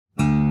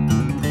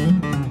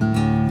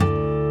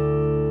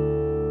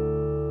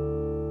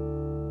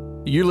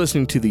You're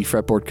listening to the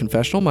Fretboard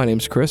Confessional. My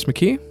name's Chris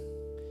McKee.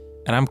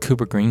 And I'm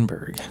Cooper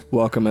Greenberg.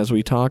 Welcome as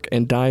we talk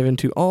and dive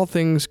into all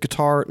things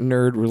guitar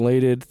nerd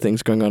related,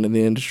 things going on in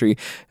the industry,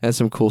 and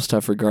some cool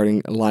stuff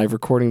regarding live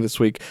recording this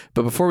week.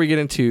 But before we get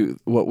into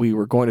what we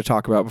were going to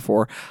talk about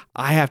before,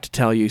 I have to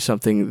tell you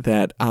something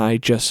that I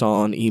just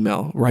saw on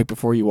email right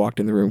before you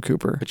walked in the room,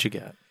 Cooper. What you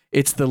got?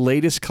 It's the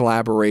latest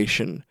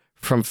collaboration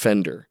from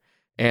Fender,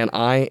 and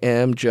I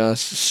am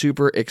just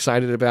super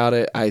excited about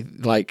it.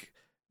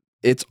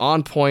 It's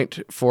on point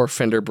for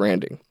Fender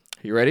branding.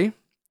 You ready?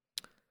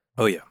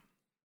 Oh, yeah.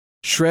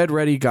 Shred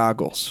Ready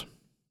goggles.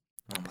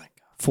 Oh, my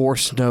God. For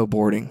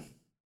snowboarding.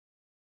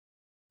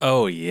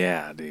 Oh,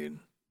 yeah, dude.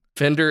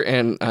 Fender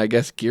and, I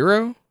guess,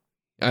 Giro?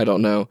 I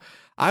don't know.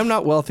 I'm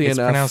not wealthy It's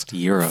enough. pronounced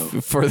Euro.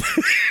 For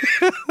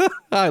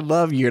I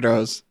love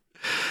Euros.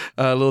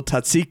 A little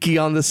tzatziki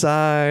on the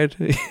side,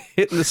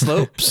 hitting the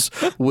slopes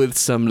with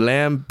some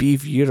lamb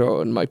beef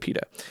gyro in my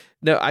pita.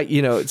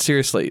 No,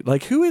 seriously,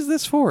 like, who is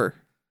this for?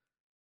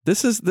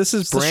 This is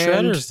It's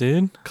brand the shredders,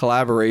 dude.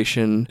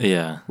 collaboration.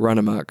 Yeah. Run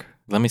amok.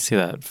 Let me see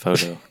that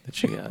photo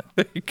that you got.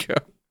 There you go.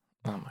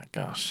 Oh, my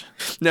gosh.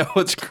 Now,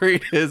 what's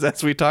great is,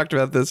 as we talked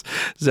about this,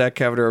 Zach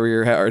Cavender over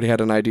here already had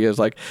an idea. It's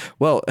like,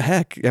 well,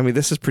 heck, I mean,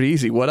 this is pretty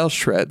easy. What else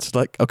shreds?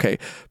 Like, okay,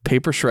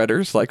 paper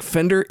shredders, like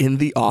Fender in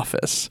the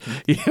office.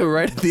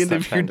 Right at the end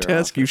of your Fender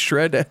desk, you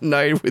shred at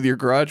night with your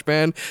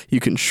GarageBand. You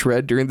can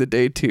shred during the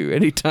day, too.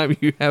 Anytime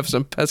you have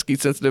some pesky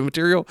sensitive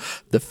material,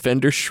 the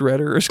Fender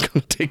shredder is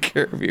going to take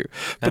care of you.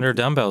 Fender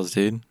dumbbells,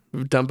 dude.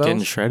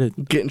 Dumbbells?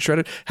 Getting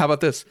shredded. How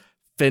about this?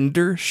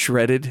 Fender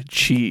shredded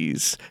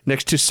cheese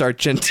next to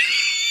Sargento.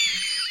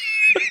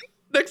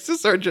 Next to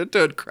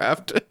Sargento and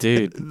Kraft.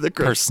 Dude, The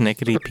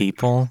persnickety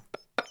people.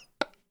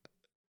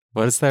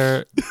 What is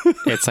there?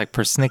 It's like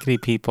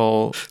persnickety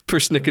people.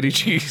 Persnickety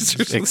cheese.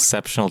 Or something.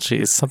 Exceptional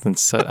cheese. Something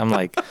so, I'm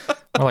like,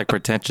 more like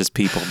pretentious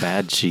people,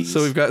 bad cheese.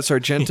 So we've got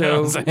Sargento, You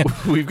know what I'm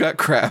saying? we've got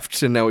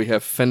Kraft, and now we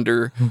have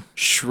Fender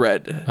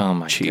shred Oh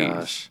my cheese.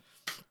 gosh.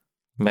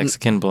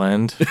 Mexican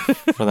blend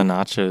for the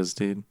nachos,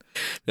 dude.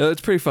 No, it's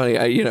pretty funny.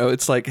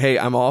 It's like, hey,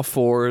 I'm all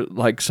for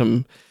like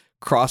some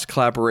cross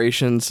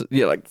collaborations.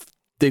 Yeah, like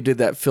they did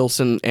that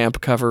Filson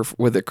amp cover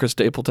with it, Chris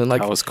Stapleton.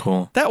 Like That was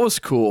cool. That was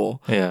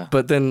cool. Yeah.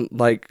 But then,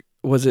 like,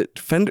 was it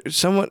Fender?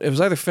 It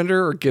was either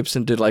Fender or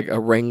Gibson did like a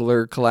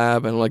Wrangler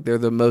collab, and like they're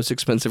the most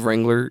expensive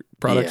Wrangler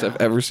products Yeah. I've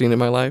ever seen in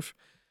my life.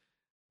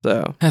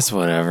 So That's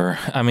whatever.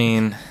 I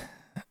mean,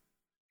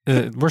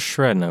 we're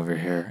shredding over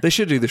here. they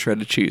should do the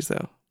shredded cheese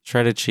though.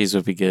 Shredded cheese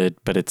would be good,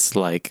 but it's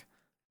like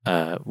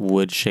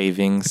wood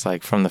shavings,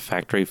 like from the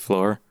factory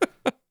floor.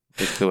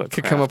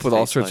 Could come up with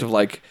all sorts of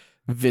like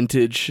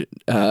vintage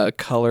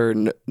color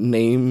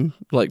name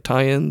like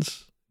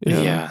tie-ins. You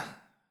know? Yeah.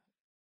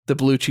 The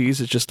blue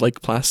cheese is just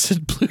Lake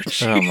Placid blue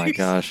cheese. Oh my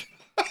gosh.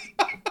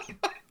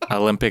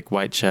 Olympic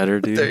white cheddar,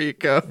 dude. There you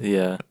go.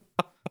 Yeah.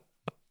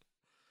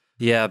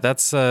 Yeah,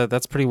 that's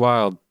pretty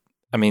wild.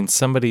 I mean,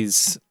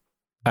 somebody's,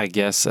 I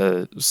guess,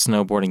 a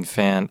snowboarding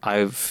fan.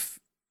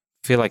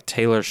 Feel like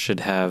Taylor should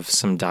have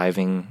some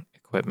diving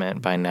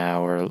equipment by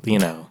now, or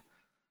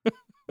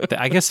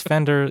I guess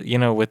Fender,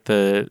 with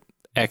the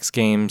X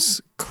Games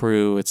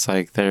crew, it's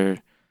like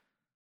they're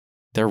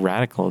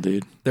radical,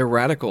 dude. They're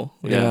radical.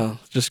 Yeah.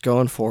 Just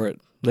going for it.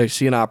 They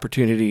see an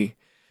opportunity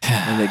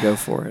and they go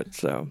for it.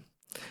 So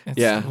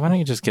yeah. Why don't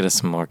you just get us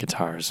some more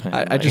guitars, man?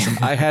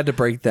 I had to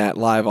break that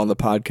live on the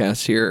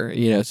podcast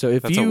here. So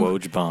if that's a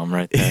Woj bomb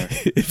right there.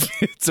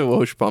 It's a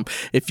Woj bomb.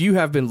 If you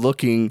have been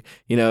looking,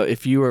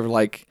 if you were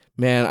like,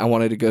 man, I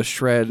wanted to go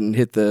shred and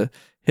hit the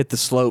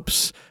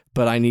slopes,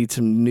 but I need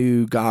some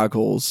new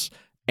goggles,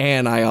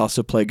 and I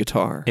also play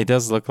guitar. It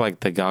does look like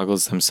the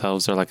goggles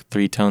themselves are like a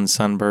 3-tone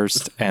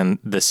sunburst, and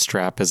the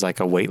strap is like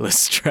a weightless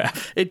strap.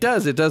 It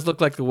does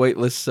look like the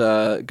weightless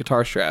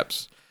guitar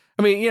straps.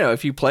 I mean,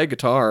 if you play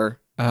guitar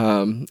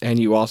and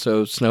you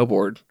also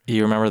snowboard.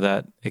 You remember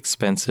that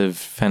expensive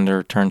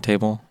Fender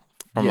turntable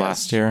from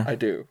last year? I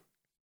do.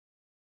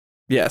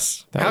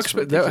 Yes. That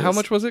How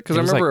much was it? Because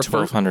I was remember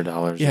like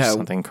 $1,200 or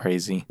something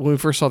crazy. When we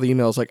first saw the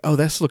email, I was like, oh,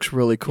 this looks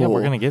really cool. Yeah, we're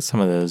going to get some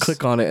of those.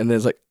 Click on it, and then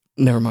it's like,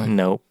 never mind.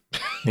 Nope.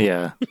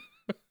 Yeah.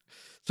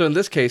 So in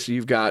this case,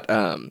 you've got,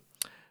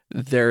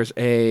 there's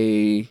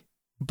a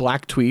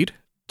black tweed,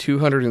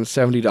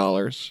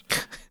 $270.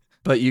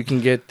 But you can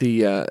get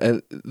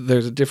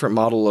there's a different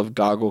model of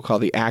goggle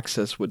called the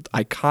Axis with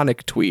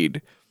iconic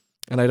tweed.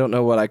 And I don't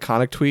know what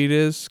iconic tweed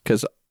is,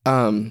 because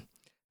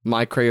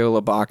my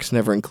Crayola box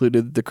never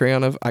included the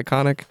crayon of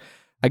iconic.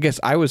 I guess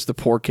I was the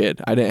poor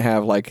kid. I didn't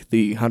have like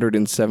the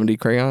 170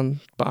 crayon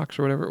box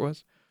or whatever it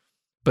was.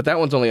 But that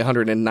one's only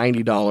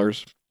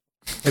 $190.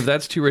 If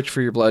that's too rich for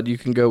your blood, you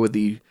can go with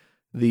the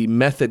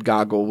Method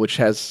goggle, which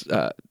has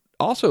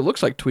also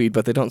looks like tweed,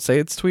 but they don't say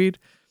it's tweed.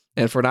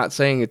 And for not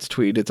saying it's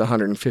tweed, it's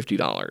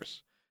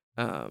 $150.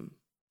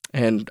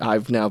 And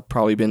I've now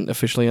probably been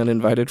officially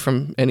uninvited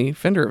from any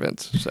Fender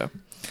events. So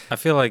I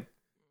feel like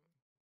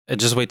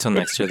just wait till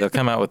next year. They'll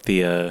come out with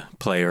the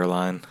player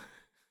line.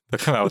 They'll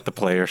come out with the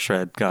player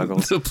shred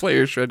goggles. The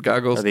player shred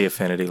goggles. Or the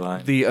Affinity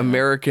line. The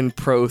American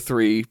Pro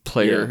 3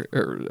 player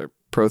or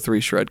Pro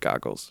 3 Shred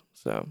goggles.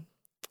 So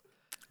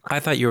I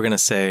thought you were going to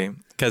say,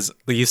 because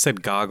you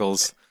said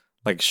goggles,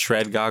 like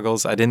Shred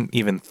goggles. I didn't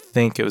even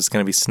think it was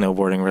going to be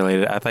snowboarding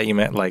related. I thought you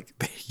meant like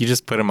you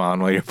just put them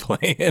on while you're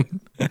playing.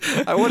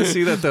 I want to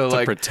see that though. To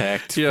like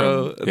protect,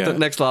 the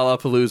next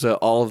Lollapalooza,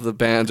 all of the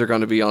bands are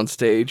going to be on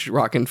stage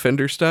rocking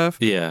Fender stuff.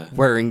 Yeah,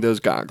 wearing those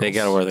goggles. They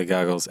got to wear the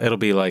goggles. It'll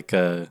be like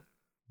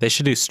they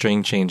should do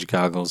string change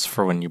goggles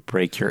for when you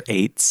break your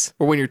eights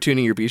or when you're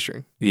tuning your B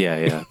string.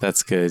 Yeah,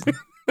 that's good.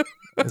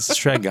 It's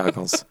Shred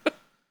goggles.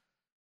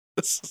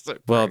 So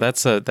well,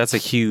 that's a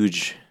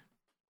huge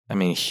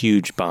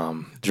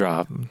bomb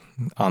drop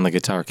on the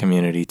guitar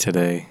community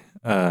today.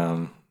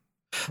 I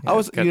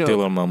was got to do a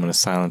little moment of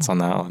silence on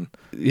that one.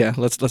 Yeah,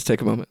 let's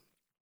take a moment.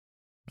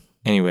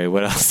 Anyway,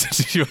 what else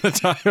did you want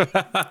to talk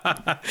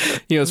about?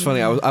 It's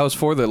funny. I was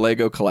for the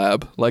Lego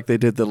collab, like they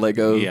did the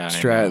Lego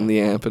Strat and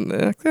the amp, and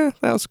that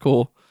was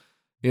cool.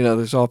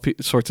 There's all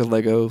sorts of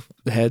Lego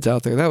heads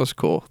out there. That was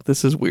cool.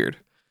 This is weird.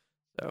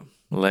 So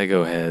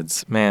Lego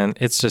heads, man,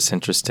 it's just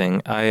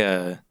interesting.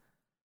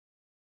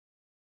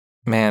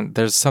 Man,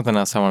 there's something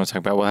else I want to talk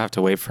about. We'll have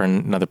to wait for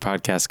another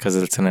podcast because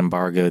it's an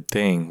embargoed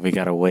thing. We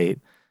got to wait.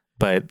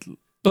 But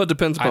it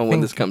depends upon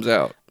when this comes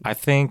out. I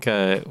think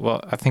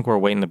we're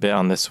waiting a bit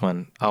on this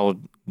one.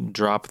 I'll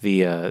drop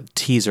the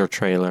teaser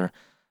trailer.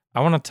 I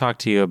want to talk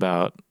to you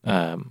about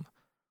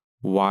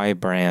why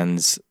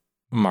brands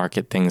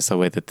market things the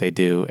way that they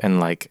do, and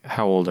like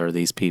how old are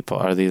these people?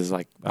 Are these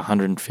like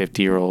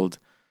 150-year-old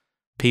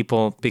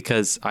people?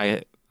 Because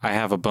I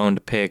have a bone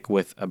to pick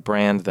with a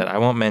brand that I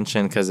won't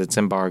mention because it's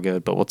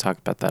embargoed, but we'll talk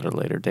about that at a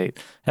later date.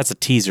 That's a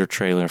teaser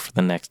trailer for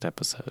the next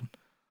episode.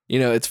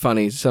 It's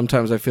funny.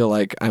 Sometimes I feel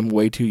like I'm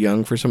way too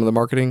young for some of the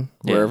marketing.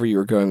 Wherever you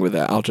were going with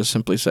that, I'll just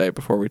simply say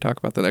before we talk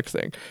about the next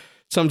thing.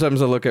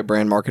 Sometimes I look at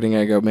brand marketing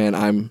and I go, man,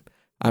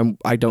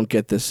 I don't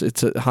get this.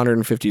 It's a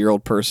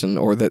 150-year-old person,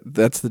 or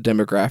that's the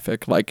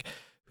demographic. Like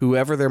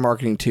whoever they're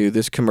marketing to,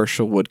 this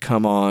commercial would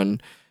come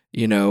on,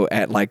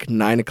 at like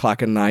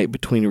 9:00 at night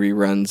between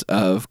reruns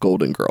of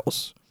Golden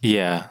Girls.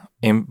 Yeah,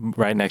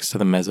 right next to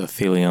the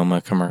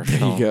mesothelioma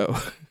commercial. There you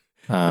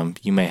go.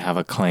 You may have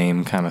a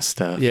claim kind of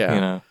stuff.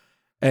 Yeah.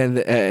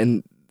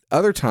 And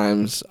other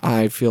times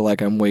I feel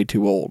like I'm way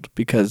too old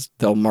because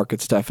they'll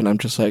market stuff and I'm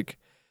just like,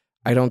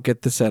 I don't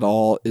get this at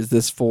all. Is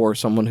this for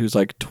someone who's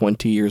like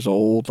 20 years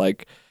old?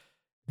 Like,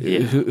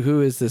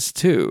 who is this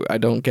to? I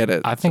don't get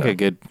it. I think a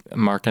good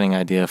marketing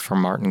idea for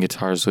Martin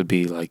Guitars would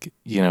be like,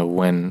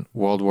 when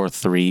World War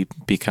III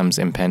becomes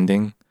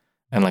impending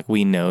and like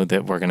we know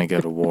that we're going to go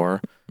to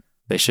war,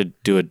 they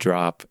should do a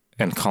drop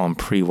and call them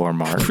pre-war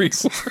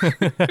Martins.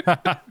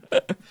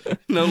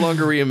 No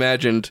longer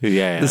reimagined.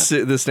 Yeah.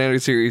 The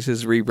standard series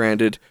is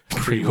rebranded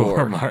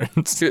pre-war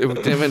Martins.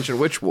 Didn't mention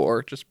which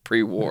war, just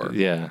pre-war.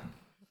 Yeah.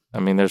 I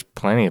mean, there's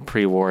plenty of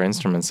pre-war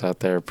instruments out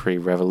there.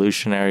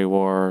 Pre-Revolutionary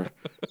War,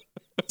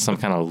 some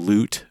kind of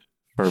lute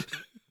for,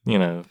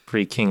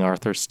 pre-King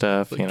Arthur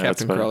stuff. Like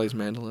Captain Crowley's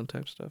mandolin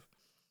type stuff.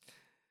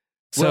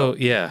 So,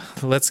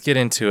 let's get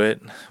into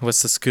it.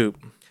 What's the scoop?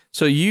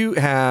 So you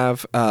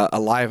have a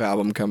live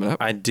album coming up.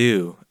 I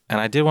do. And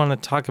I did want to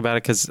talk about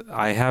it because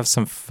I have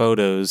some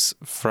photos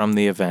from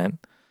the event.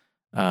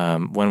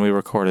 When we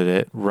recorded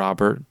it,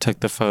 Robert took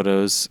the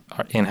photos,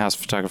 our in-house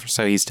photographer.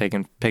 So he's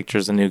taking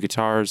pictures of new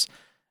guitars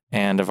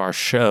and of our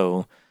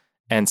show.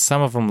 And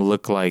some of them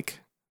look like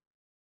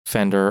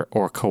Fender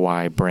or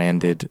Kawai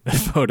branded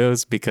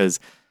photos because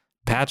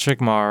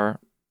Patrick Marr,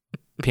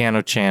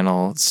 piano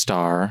channel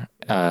star,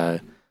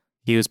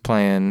 he was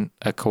playing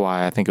a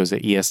Kawai, I think it was an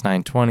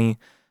ES920.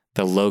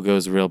 The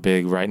logo's real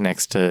big right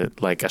next to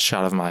like a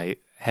shot of my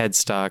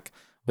headstock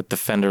with the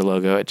Fender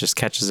logo. It just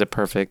catches it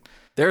perfect.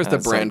 There's the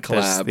brand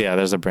collab.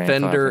 There's a brand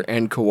Fender collab.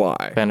 and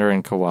Kawai. Fender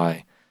and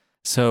Kawai.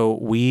 So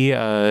we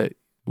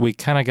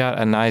kind of got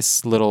a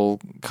nice little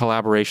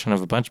collaboration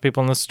of a bunch of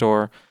people in the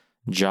store.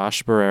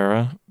 Josh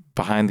Barrera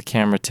behind the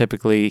camera.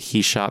 Typically,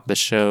 he shot the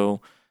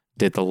show,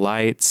 did the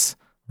lights.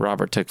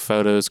 Robert took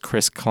photos.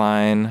 Chris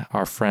Klein,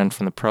 our friend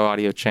from the Pro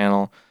Audio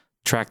channel,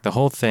 tracked the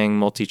whole thing,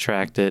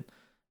 multi-tracked it.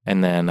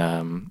 And then,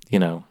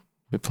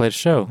 we played a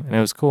show and it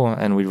was cool.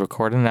 And we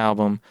recorded an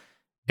album.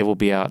 It will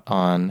be out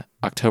on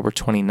October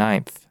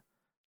 29th.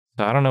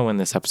 So I don't know when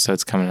this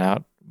episode's coming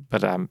out,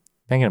 but I'm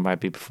thinking it might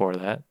be before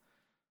that.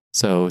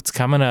 So it's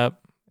coming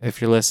up.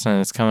 If you're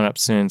listening, it's coming up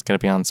soon. It's going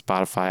to be on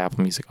Spotify,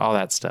 Apple Music, all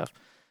that stuff.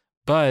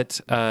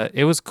 But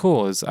it was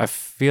cool. I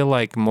feel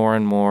like more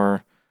and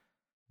more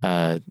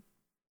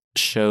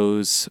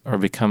shows are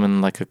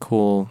becoming like a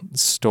cool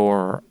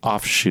store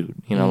offshoot.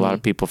 A lot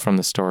of people from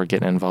the store are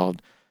getting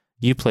involved.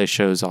 You play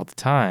shows all the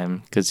time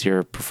because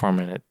you're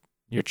performing at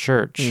your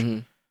church.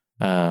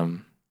 Mm-hmm.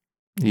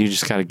 You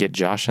just got to get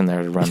Josh in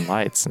there to run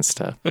lights and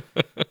stuff.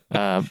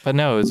 But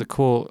no, it was a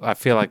cool, I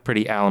feel like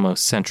pretty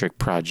Alamo-centric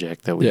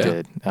project that we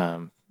did.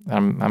 I'm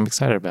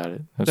excited about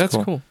it. That's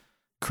cool.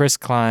 Chris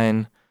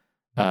Klein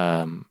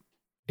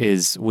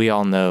is, we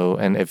all know,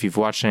 and if you've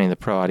watched any of the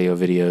Pro Audio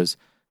videos,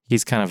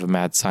 he's kind of a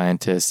mad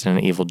scientist and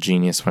an evil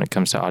genius when it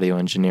comes to audio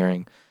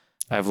engineering.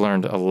 I've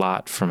learned a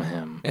lot from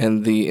him.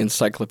 And the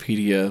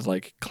encyclopedia,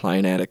 like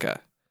Kleinatica.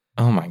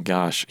 Oh my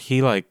gosh.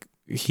 He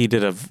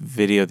did a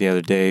video the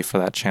other day for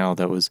that channel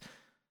that was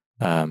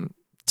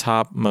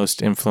top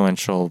most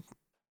influential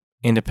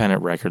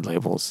independent record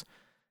labels.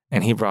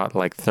 And he brought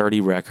like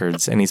 30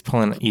 records and he's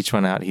pulling each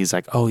one out. He's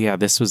like, oh yeah,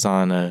 this was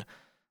on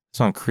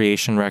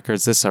Creation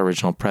Records, this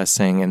original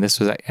pressing, and this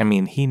was, I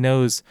mean, he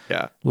knows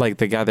like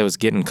the guy that was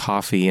getting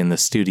coffee in the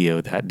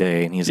studio that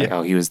day, and he's like,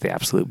 oh, he was the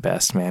absolute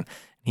best, man.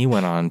 He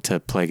went on to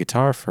play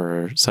guitar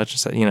for such and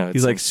such, you know.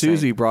 He's like, insane.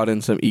 Susie brought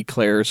in some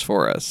eclairs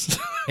for us.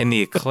 And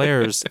the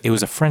eclairs, it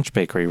was a French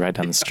bakery right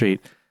down the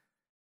street.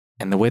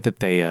 And the way that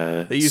they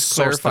use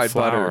source clarified the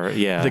flour, butter.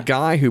 yeah. The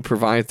guy who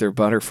provides their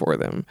butter for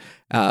them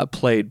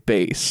played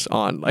bass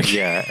on like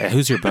yeah,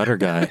 who's your butter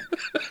guy?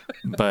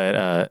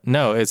 But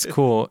no, it's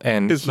cool.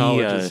 And his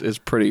knowledge is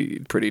pretty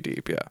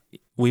deep, yeah.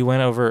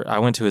 I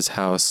went to his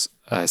house,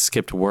 I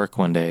skipped work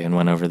one day and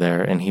went over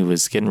there, and he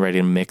was getting ready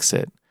to mix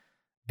it.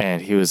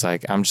 And he was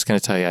like, I'm just going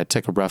to tell you, I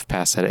took a rough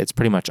pass at it. It's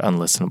pretty much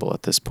unlistenable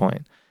at this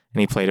point.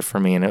 And he played it for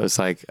me, and it was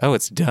like, oh,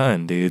 it's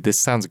done, dude. This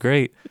sounds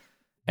great.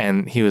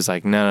 And he was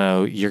like,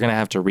 no, you're going to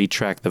have to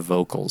retrack the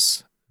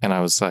vocals. And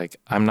I was like,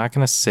 I'm not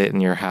going to sit in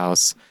your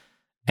house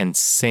and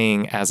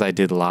sing as I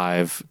did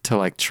live to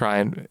like try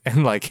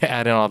and like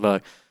add in all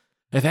the,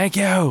 hey, thank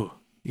you.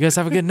 You guys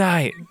have a good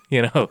night.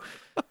 You know,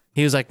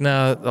 he was like,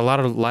 no, a lot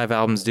of live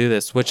albums do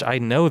this, which I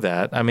know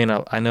that. I mean,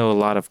 I know a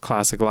lot of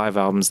classic live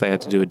albums, they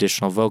had to do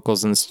additional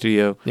vocals in the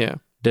studio,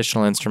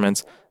 additional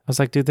instruments. I was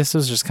like, dude, this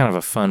was just kind of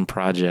a fun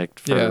project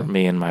for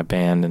me and my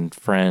band and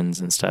friends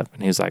and stuff.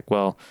 And he was like,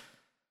 well,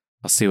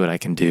 I'll see what I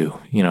can do,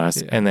 you know.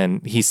 And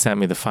then he sent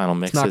me the final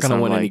mixes. It's not going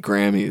to win any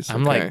Grammys.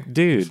 I'm like,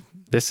 dude,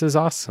 this is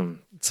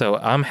awesome. So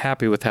I'm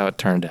happy with how it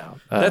turned out.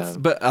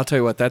 But I'll tell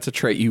you what, that's a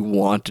trait you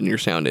want in your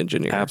sound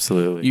engineer.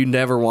 Absolutely. You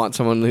never want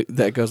someone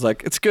that goes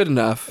like, it's good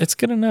enough. It's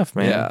good enough,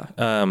 man.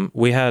 Yeah.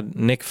 We had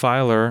Nick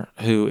Filer,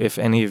 who, if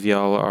any of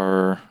y'all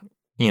are,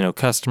 you know,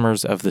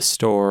 customers of the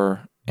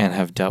store and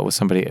have dealt with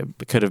somebody,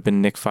 it could have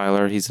been Nick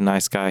Filer. He's a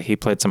nice guy. He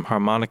played some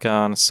harmonica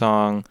on a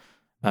song.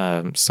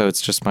 So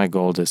it's just my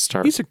goal to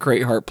start. He's a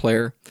great harp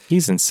player.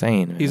 He's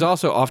insane. Man. He's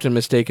also often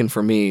mistaken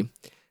for me,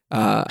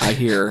 I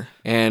hear.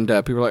 And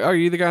people are like, oh, are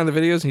you the guy in the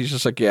videos? And he's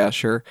just like, yeah,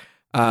 sure.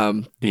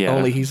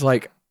 Only he's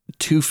like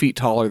 2 feet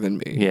taller than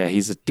me. Yeah,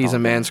 he's a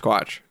man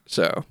squatch.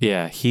 So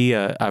yeah,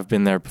 I've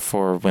been there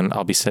before when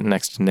I'll be sitting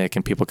next to Nick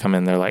and people come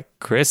in, they're like,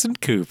 Chris and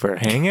Cooper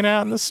hanging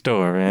out in the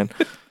store, man.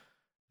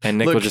 And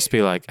Nick will just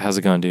be like, how's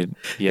it going, dude?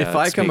 Yeah. If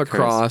I come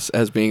across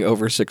as being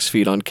over 6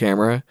 feet on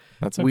camera,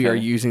 that's okay. We are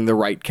using the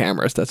right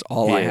cameras. That's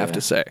all I have to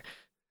say.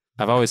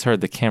 I've always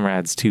heard the camera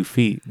adds 2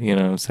 feet. You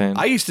know what I'm saying?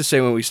 I used to say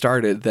when we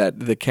started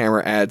that the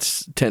camera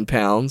adds 10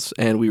 pounds,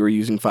 and we were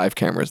using 5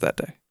 cameras that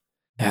day.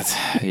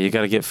 You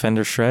got to get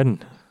fender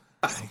shredding.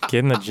 Get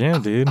in the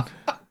gym, dude.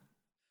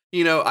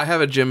 You know, I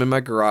have a gym in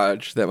my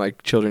garage that my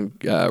children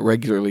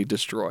regularly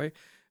destroy.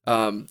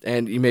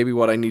 And maybe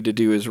what I need to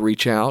do is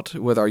reach out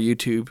with our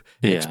YouTube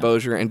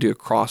exposure and do a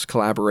cross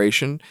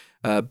collaboration,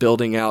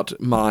 building out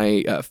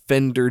my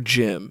Fender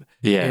gym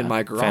in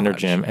my garage. Fender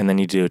gym, and then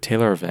you do a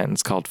Taylor event.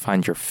 It's called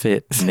Find Your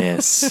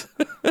Fitness.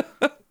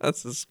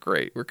 This is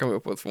great. We're coming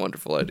up with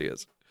wonderful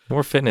ideas.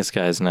 We're fitness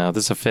guys now.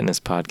 This is a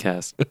fitness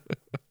podcast.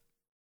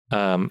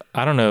 I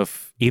don't know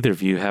if either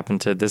of you happen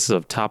to. This is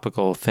a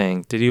topical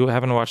thing. Did you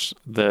happen to watch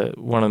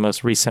one of the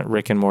most recent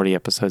Rick and Morty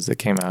episodes that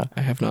came out?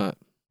 I have not.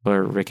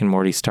 Where Rick and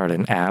Morty started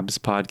an abs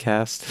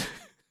podcast.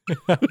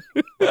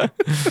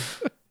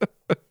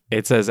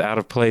 It's as out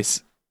of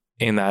place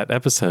in that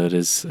episode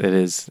as it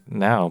is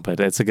now, but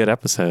it's a good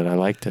episode. I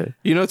liked it.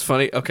 You know, it's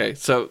funny. Okay,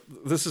 so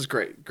this is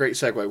great. Great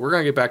segue. We're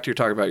going to get back to your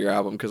talk about your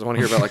album because I want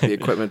to hear about like the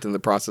equipment and the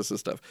process and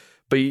stuff.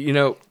 But, you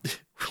know,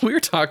 we were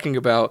talking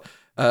about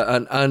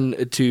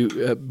an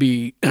to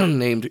be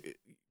named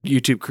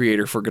YouTube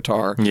creator for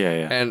guitar.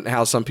 And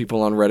how some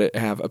people on Reddit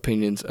have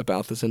opinions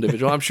about this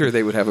individual. I'm sure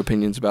they would have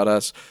opinions about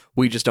us.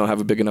 We just don't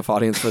have a big enough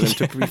audience for them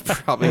to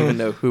probably even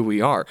know who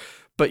we are.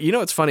 But you know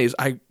what's funny is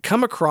I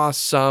come across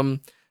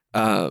some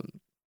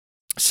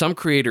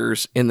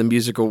creators in the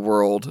musical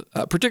world,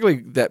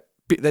 particularly that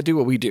do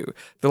what we do.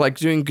 They're like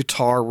doing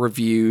guitar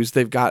reviews.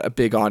 They've got a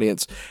big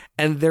audience,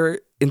 and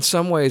they're in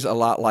some ways a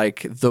lot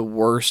like the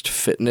worst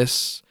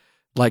fitness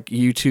like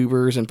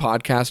YouTubers and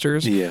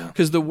podcasters. Yeah.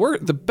 Because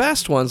the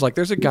best ones, like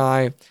there's a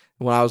guy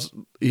when I was,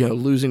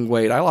 losing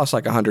weight, I lost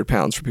like 100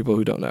 pounds for people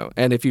who don't know.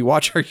 And if you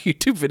watch our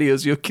YouTube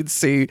videos, you can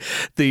see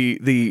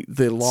the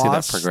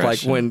loss.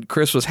 Like when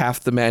Chris was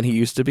half the man he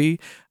used to be,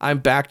 I'm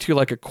back to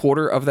like a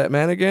quarter of that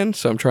man again.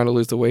 So I'm trying to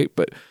lose the weight.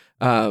 But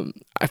I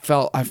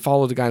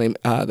followed a guy named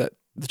that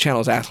the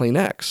channel is Athlean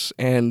X,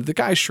 and the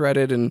guy's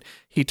shredded and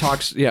he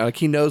talks, like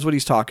he knows what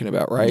he's talking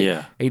about, right?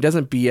 Yeah. And he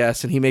doesn't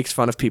BS and he makes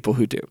fun of people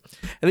who do.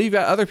 And then you've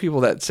got other people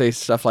that say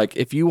stuff like,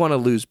 if you want to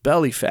lose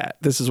belly fat,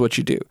 this is what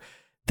you do.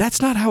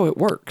 That's not how it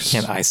works.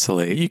 You can't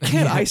isolate. You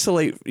can't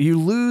isolate. You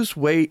lose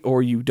weight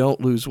or you don't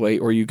lose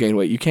weight or you gain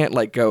weight. You can't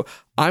like go,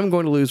 I'm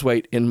going to lose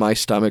weight in my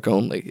stomach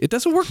only. It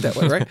doesn't work that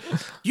way, right?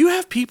 You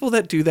have people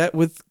that do that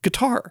with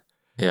guitar.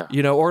 Yeah.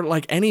 You know, or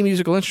like any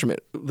musical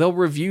instrument. They'll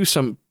review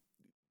some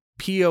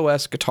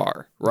POS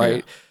guitar, right?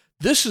 Yeah.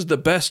 This is the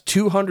best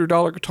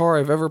 $200 guitar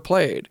I've ever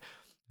played.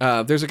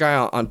 There's a guy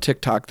on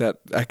TikTok that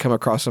I come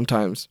across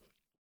sometimes,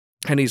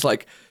 and he's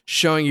like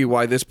showing you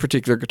why this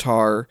particular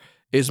guitar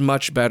is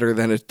much better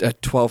than a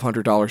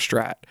 $1,200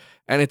 Strat.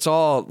 And it's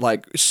all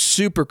like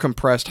super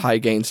compressed high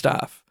gain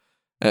stuff.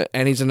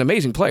 And he's an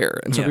amazing player.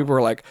 And so people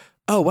were like,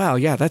 oh, wow,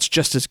 yeah, that's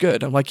just as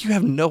good. I'm like, you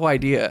have no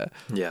idea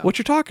what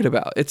you're talking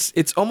about.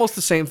 It's almost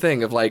the same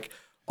thing of like,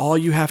 all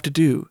you have to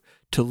do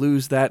to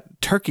lose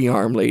that turkey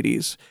arm,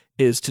 ladies,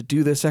 is to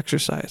do this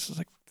exercise. It's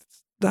like,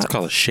 it's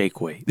called a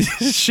shake weight.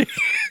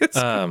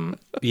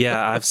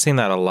 Yeah, I've seen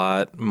that a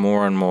lot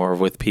more and more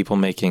with people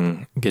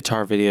making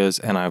guitar videos,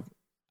 and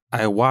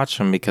I watch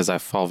them because I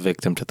fall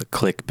victim to the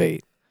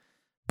clickbait.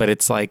 But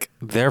it's like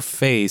their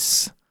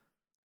face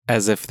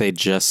as if they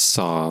just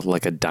saw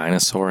like a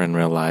dinosaur in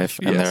real life,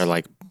 and they're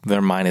like,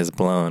 their mind is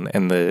blown.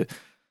 And the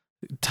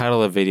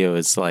title of the video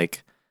is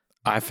like,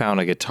 I found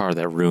a guitar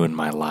that ruined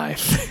my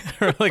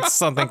life, or like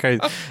something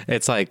crazy.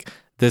 It's like,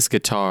 this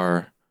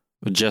guitar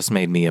just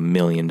made me $1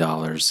 million.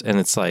 And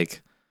it's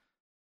like,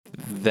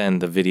 then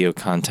the video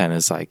content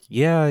is like,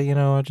 yeah,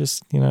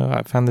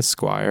 I found this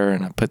Squire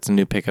and I put some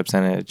new pickups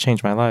in it. It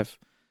changed my life.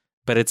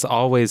 But it's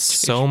always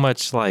so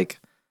much like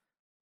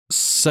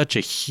such a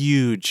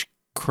huge,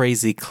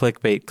 crazy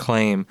clickbait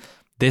claim.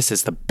 This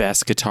is the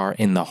best guitar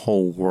in the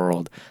whole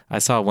world. I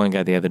saw one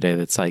guy the other day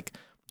that's like,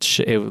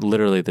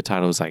 literally the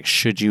title was like,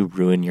 should you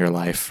ruin your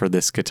life for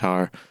this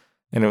guitar?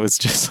 And it was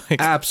just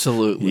like,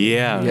 absolutely.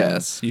 Yeah.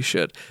 Yes, you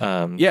should.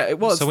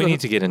 Well, so we need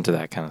to get into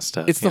that kind of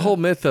stuff. It's the whole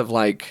myth of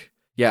like,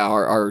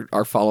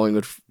 our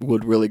following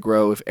would really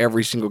grow if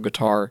every single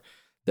guitar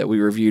that we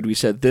reviewed, we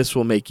said, this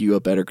will make you a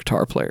better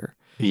guitar player.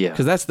 Yeah.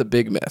 Because that's the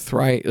big myth,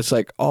 right? It's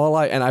like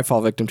and I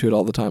fall victim to it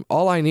all the time.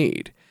 All I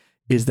need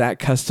is that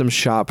custom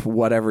shop,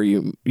 whatever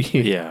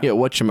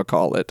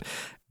whatchamacallit,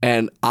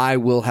 and I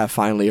will have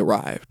finally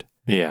arrived.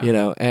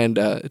 Yeah. And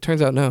it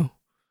turns out, no,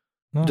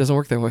 it doesn't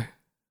work that way.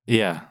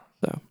 Yeah.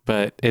 So,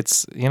 but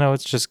it's,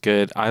 it's just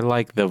good. I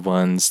like the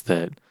ones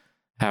that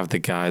have the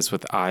guys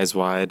with eyes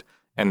wide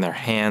and their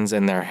hands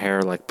in their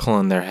hair, like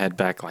pulling their head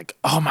back, like,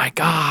 oh my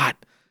God.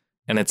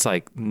 And it's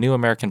like New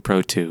American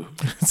Pro 2.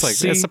 It's like,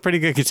 it's a pretty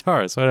good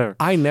guitar. So whatever.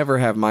 I never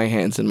have my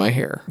hands in my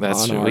hair.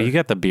 That's true. Well, you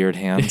got the beard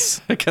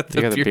hands. I got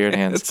the beard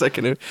hands. It's like,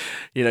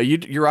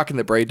 you're rocking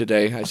the braid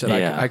today. I said,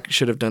 I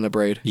should have done a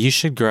braid. You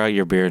should grow out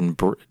your beard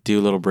and do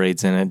little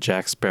braids in it,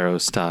 Jack Sparrow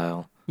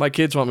style. My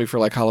kids want me for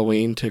like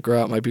Halloween to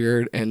grow out my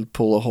beard and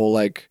pull a whole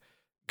like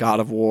God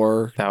of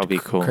War. That would be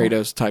cool.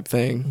 Kratos type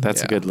thing.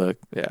 That's a good look.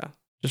 Yeah.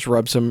 Just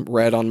rub some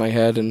red on my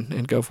head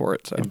and go for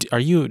it. So,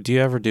 do you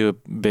ever do a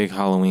big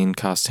Halloween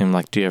costume?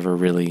 Like, do you ever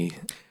really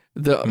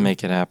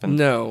make it happen?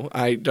 No,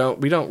 I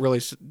don't. We don't really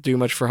do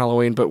much for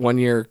Halloween, but one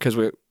year, because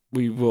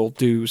we will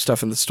do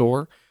stuff in the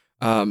store,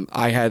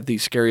 I had the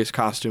scariest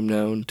costume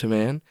known to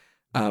man.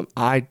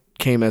 I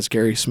came as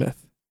Gary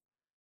Smith.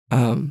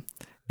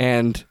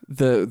 And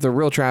the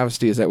real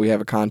travesty is that we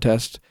have a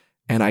contest,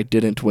 and I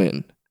didn't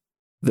win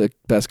the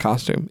best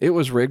costume. It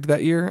was rigged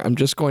that year. I'm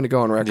just going to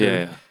go on record.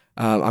 Yeah.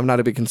 I'm not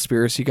a big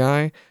conspiracy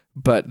guy,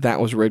 but that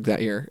was rigged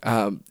that year.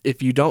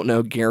 If you don't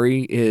know,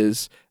 Gary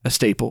is a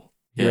staple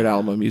here at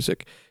Alamo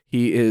Music.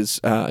 He is.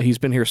 He's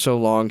been here so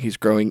long. He's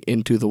growing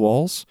into the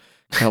walls,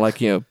 kind of like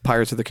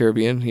Pirates of the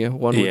Caribbean.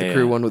 One with the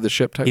crew, one with the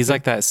ship. Type. He's thing.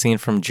 like that scene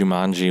from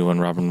Jumanji when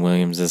Robin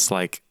Williams is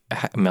like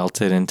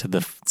melted into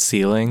the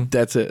ceiling.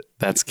 That's it.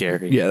 That's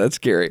Gary. Yeah, that's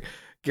Gary.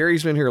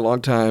 Gary's been here a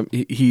long time.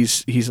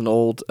 He's an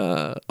old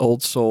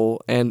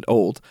soul and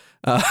old.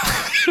 I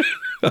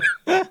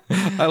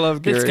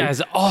love Gary. This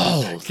guy's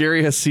old.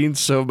 Gary has seen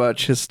so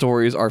much. His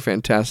stories are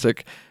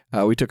fantastic.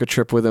 We took a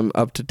trip with him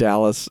up to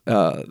Dallas,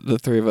 the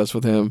three of us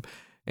with him.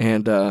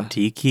 And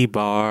Tiki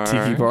bar.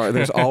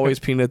 There's always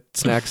peanut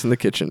snacks in the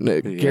kitchen.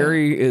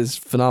 Gary is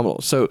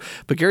phenomenal.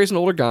 But Gary's an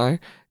older guy,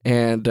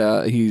 and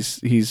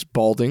he's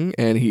balding,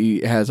 and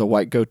he has a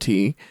white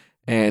goatee,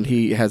 and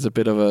he has a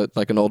bit of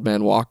an old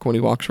man walk when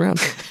he walks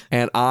around.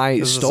 And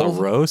I stole a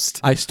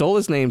roast. I stole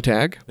his name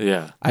tag.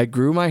 Yeah. I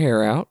grew my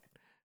hair out.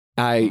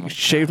 I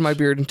shaved my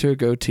beard into a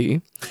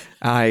goatee.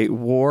 I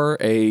wore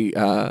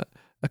a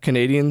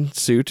Canadian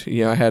suit.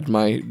 I had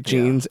my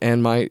jeans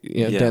and my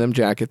denim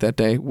jacket that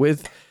day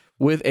with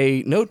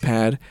a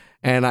notepad,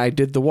 and I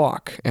did the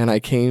walk. And I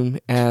came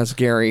as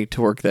Gary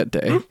to work that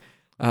day.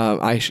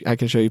 I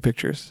can show you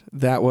pictures.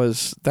 That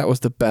was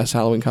the best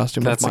Halloween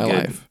costume of my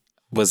life.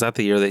 Was that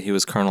the year that he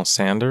was Colonel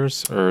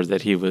Sanders or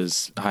that he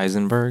was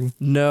Heisenberg?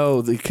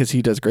 No, because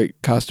he does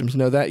great costumes.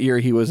 No, that year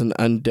he was an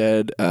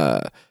undead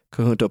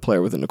Conjunto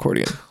player with an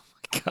accordion. Oh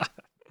my God.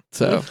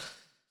 So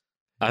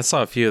I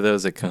saw a few of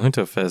those at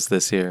Conjunto Fest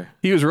this year.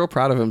 He was real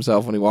proud of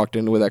himself when he walked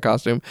in with that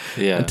costume.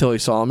 Yeah. Until he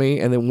saw me.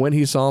 And then when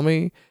he saw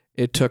me,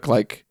 it took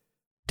like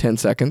 10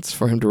 seconds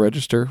for him to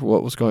register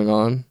what was going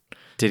on.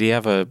 Did he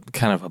have a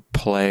kind of a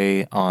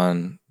play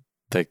on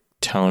the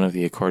tone of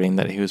the accordion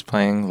that he was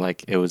playing?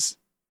 Like it was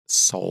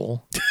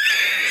soul?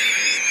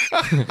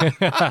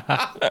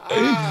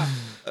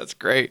 That's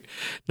great.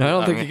 No, I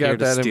don't think you got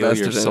that steal invested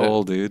your in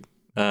soul, it. dude.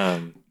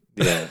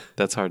 Yeah,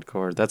 that's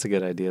hardcore. That's a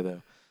good idea,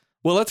 though.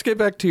 Well, let's get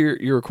back to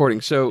your recording.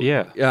 So,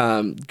 Yeah.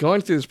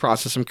 going through this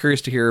process, I'm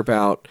curious to hear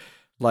about,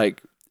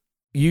 like,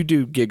 you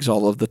do gigs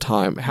all of the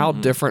time. How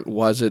different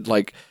was it,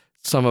 like,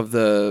 some of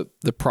the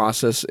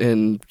process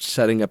in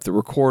setting up the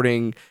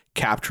recording,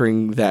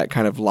 capturing that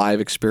kind of live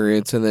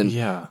experience, and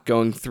then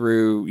going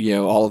through,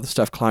 all of the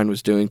stuff Klein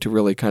was doing to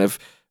really kind of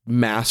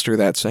master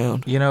that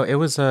sound?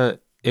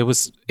 It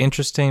was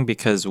interesting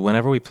because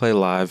whenever we play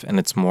live and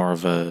it's more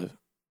of a,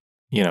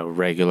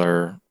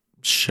 regular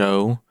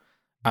show,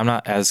 I'm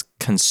not as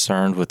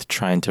concerned with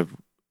trying to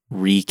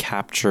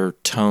recapture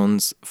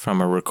tones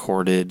from a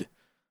recorded,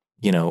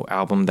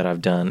 album that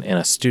I've done in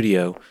a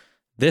studio.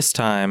 This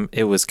time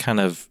it was kind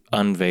of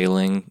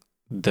unveiling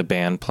the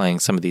band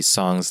playing some of these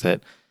songs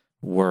that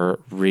were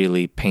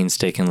really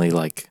painstakingly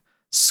like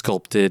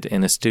sculpted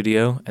in a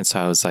studio. And so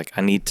I was like,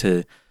 I need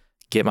to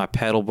get my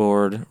pedal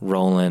board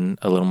rolling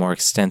a little more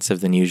extensive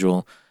than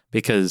usual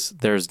because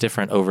there's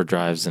different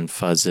overdrives and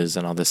fuzzes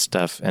and all this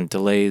stuff and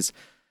delays.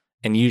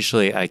 And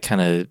usually I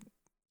kind of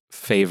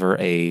favor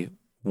a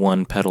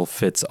one pedal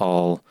fits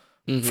all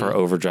for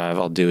overdrive.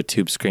 I'll do a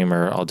tube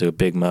screamer, I'll do a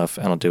big muff,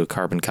 and I'll do a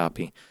carbon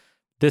copy.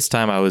 This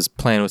time I was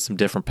playing with some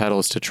different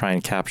pedals to try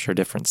and capture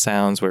different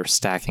sounds. We were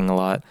stacking a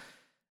lot.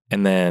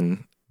 And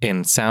then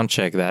in sound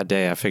check that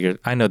day, I figured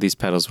I know these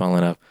pedals well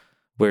enough.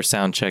 We were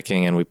sound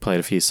checking and we played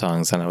a few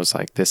songs and I was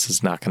like, this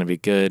is not going to be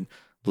good.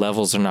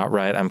 Levels are not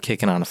right. I'm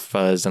kicking on a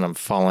fuzz and I'm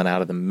falling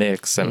out of the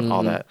mix and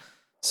all that.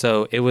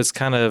 So it was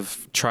kind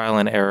of trial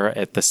and error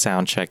at the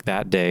sound check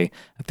that day.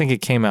 I think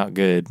it came out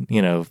good,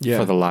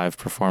 for the live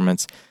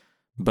performance.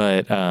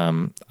 But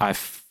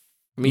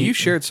you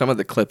shared some of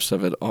the clips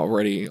of it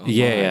already online.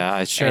 Yeah,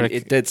 I shared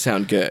it did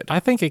sound good.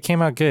 I think it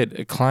came out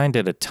good. Klein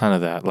did a ton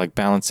of that, like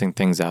balancing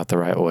things out the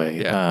right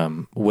way,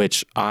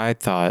 which I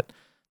thought,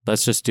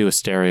 let's just do a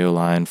stereo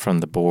line from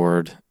the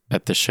board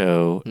at the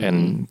show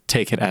and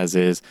take it as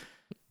is.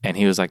 And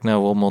he was like,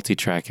 no, we'll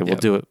multi-track it. We'll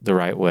do it the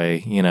right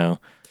way,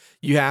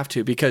 You have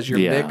to, because your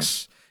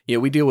mix,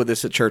 we deal with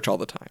this at church all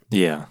the time.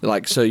 Yeah.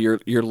 Like, so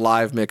your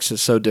live mix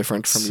is so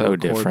different from your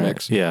record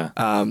mix. Yeah.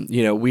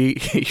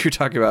 You're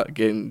talking about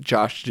getting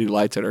Josh to do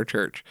lights at our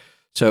church.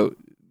 So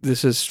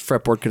this is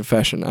Fretboard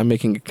Confession. I'm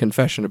making a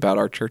confession about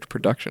our church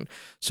production.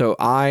 So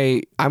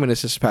I'm an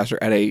assistant pastor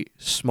at a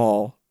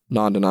small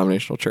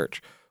non-denominational church.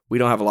 We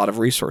don't have a lot of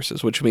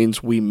resources, which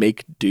means we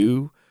make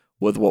do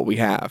with what we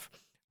have.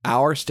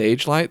 Our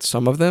stage lights,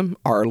 some of them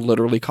are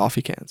literally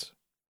coffee cans.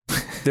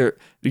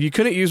 You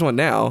couldn't use one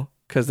now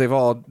because they've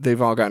all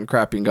gotten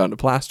crappy and gone to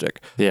plastic.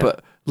 Yeah.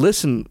 But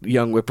listen,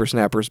 young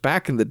whippersnappers,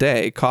 back in the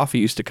day, coffee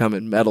used to come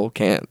in metal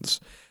cans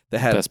that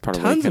had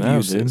tons of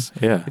uses.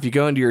 Yeah. If you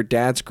go into your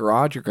dad's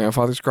garage, your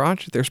grandfather's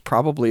garage, there's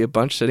probably a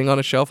bunch sitting on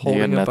a shelf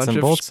holding a bunch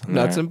of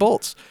nuts and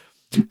bolts.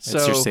 So,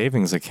 it's your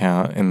savings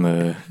account in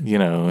the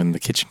in the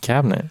kitchen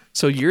cabinet.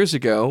 So years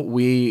ago,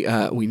 we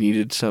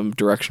needed some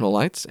directional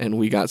lights, and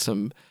we got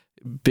some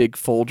big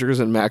Folgers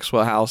and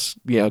Maxwell House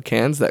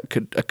cans that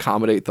could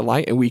accommodate the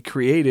light, and we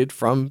created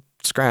from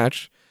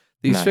scratch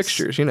these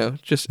fixtures.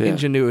 Just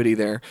ingenuity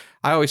there.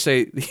 I always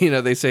say,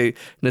 they say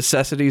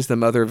necessity is the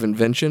mother of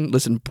invention.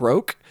 Listen,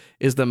 broke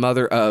is the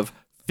mother of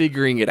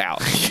figuring it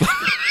out.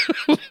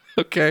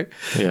 Okay,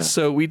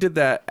 so we did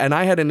that, and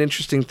I had an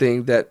interesting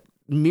thing that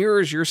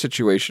mirrors your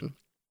situation.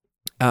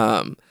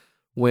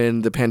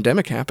 When the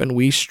pandemic happened,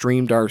 we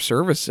streamed our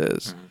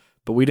services,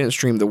 but we didn't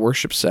stream the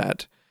worship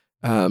set,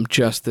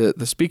 just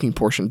the speaking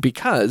portion,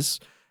 because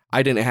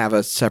I didn't have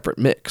a separate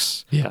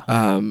mix.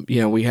 Yeah.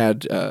 We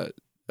had a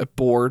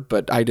board,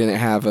 but I didn't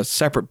have a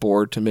separate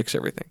board to mix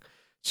everything.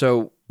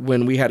 So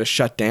when we had to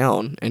shut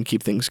down and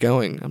keep things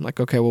going, I'm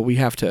like, okay, well, we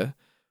have to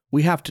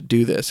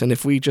do this. And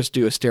if we just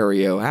do a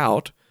stereo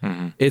out,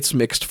 it's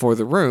mixed for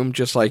the room,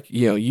 just like,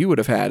 you would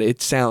have had.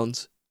 It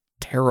sounds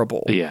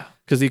terrible. Yeah.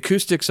 Because the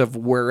acoustics of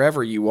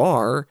wherever you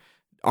are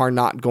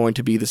not going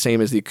to be the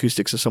same as the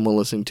acoustics of someone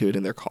listening to it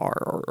in their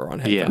car or on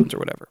headphones or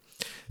whatever.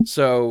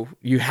 So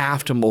you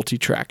have to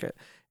multi-track it.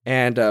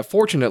 And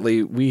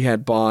fortunately, we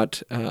had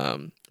bought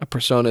a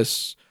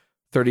PreSonus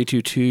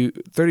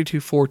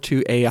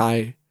 3242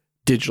 AI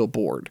digital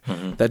board.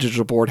 That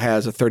digital board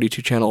has a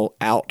 32 channel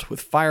out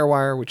with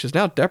FireWire, which is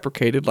now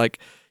deprecated. Like,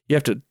 you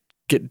have to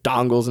get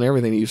dongles and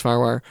everything to use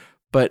FireWire.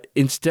 But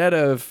instead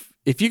of,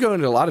 if you go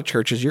into a lot of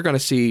churches, you're going to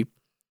see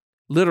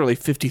literally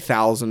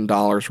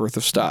 $50,000 worth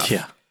of stuff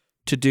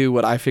to do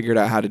what I figured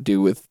out how to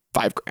do with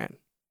 $5,000.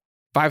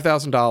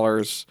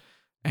 $5,000,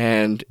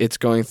 and it's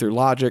going through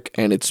Logic,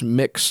 and it's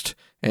mixed,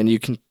 and you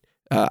can,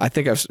 I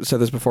think I've said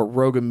this before,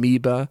 Rogue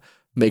Amoeba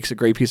makes a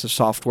great piece of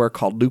software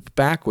called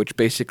Loopback, which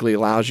basically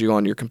allows you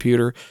on your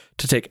computer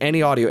to take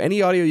any audio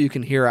you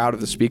can hear out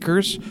of the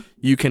speakers,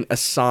 you can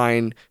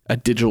assign a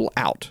digital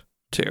out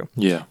to.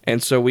 Yeah.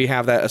 And so we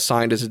have that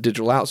assigned as a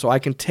digital out. So I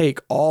can take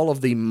all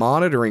of the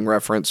monitoring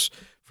reference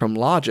from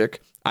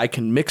Logic, I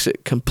can mix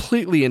it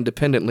completely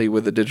independently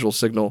with a digital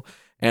signal,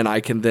 and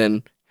I can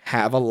then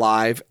have a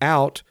live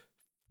out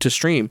to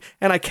stream.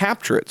 And I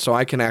capture it, so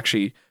I can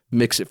actually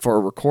mix it for a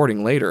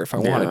recording later if I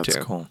wanted that's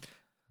to. cool.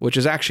 Which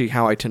is actually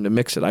how I tend to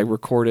mix it. I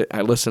record it,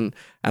 I listen,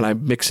 and I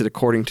mix it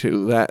according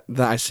to that.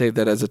 I save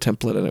that as a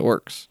template, and it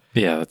works.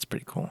 Yeah, that's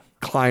pretty cool.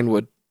 Klein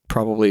would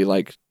probably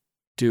like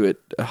do it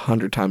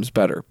 100 times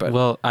better, but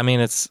Well, I mean,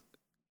 I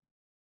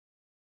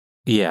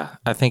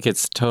think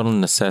it's total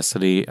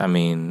necessity. I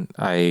mean,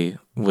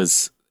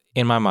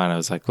 in my mind, I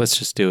was like, let's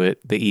just do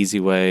it the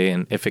easy way,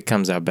 and if it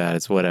comes out bad,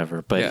 it's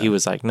whatever. But he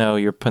was like, no,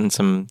 you're putting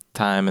some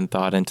time and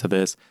thought into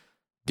this.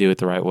 Do it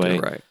the right way.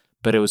 right.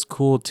 But it was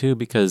cool too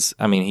because,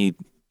 I mean,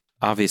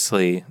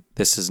 obviously,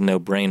 this is no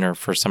brainer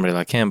for somebody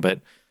like him,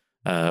 but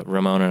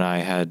Ramon and I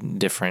had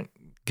different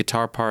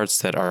guitar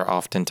parts that are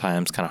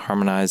oftentimes kind of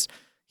harmonized.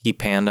 He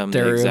panned them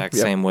the exact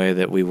same way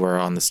that we were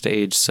on the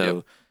stage.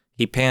 So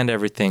he panned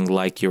everything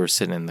like you were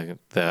sitting in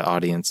the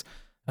audience.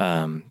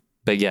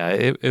 But yeah,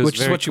 it was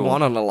Which is what cool. you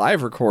want on a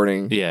live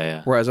recording.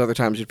 Yeah. Whereas other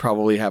times you'd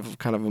probably have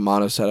kind of a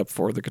mono setup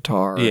for the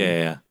guitar.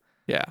 Yeah.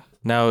 Yeah.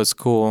 No, it was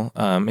cool.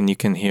 And you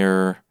can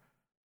hear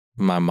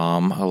my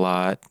mom a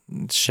lot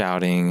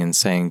shouting and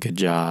saying good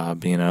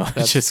job,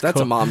 That's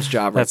cool. a mom's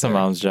job. That's a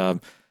mom's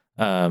job.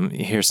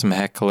 You hear some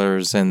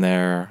hecklers in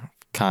there,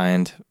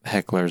 kind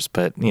hecklers,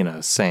 but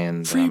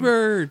saying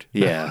Freebird.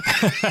 Yeah.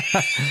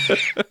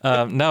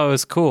 No, it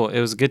was cool. It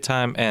was a good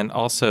time. And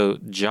also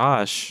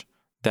Josh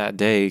that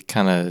day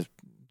kind of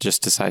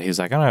just decided, he was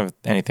like, I don't have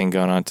anything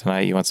going on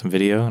tonight. You want some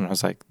video? And I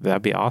was like,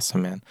 that'd be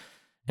awesome, man.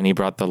 And he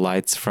brought the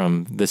lights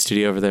from the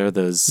studio over there,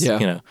 those,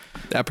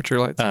 aperture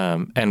lights.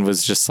 And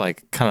was just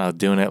like kind of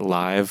doing it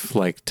live,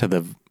 like to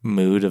the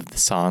mood of the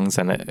songs.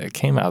 And it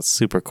came out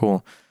super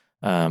cool.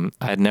 I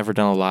had never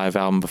done a live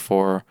album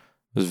before.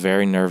 I was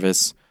very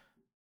nervous.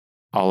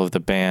 All of the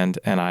band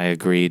and I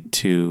agreed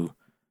to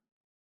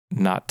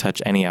not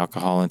touch any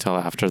alcohol until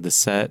after the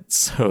set.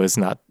 So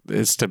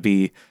it's to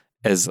be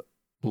as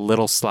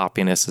little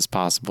sloppiness as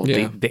possible.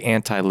 Yeah. The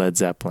anti Led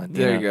Zeppelin.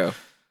 There you go.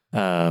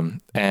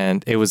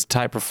 And it was a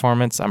tight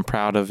performance. I'm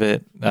proud of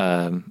it.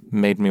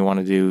 Made me want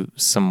to do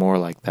some more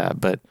like that.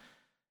 But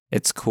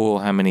it's cool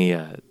how many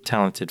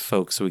talented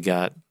folks we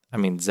got. I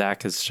mean,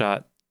 Zach has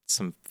shot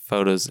some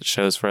photos that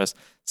shows for us.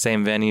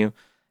 Same venue.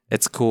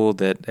 It's cool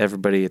that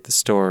everybody at the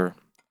store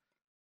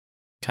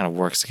kind of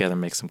works together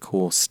and makes some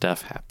cool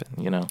stuff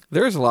happen,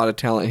 There's a lot of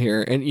talent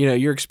here. And,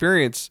 your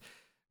experience,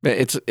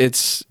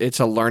 it's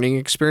a learning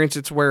experience.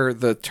 It's where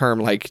the term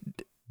like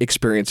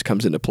experience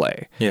comes into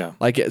play. Yeah.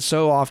 Like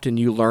so often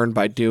you learn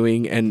by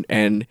doing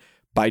and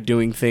by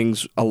doing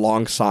things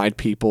alongside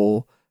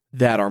people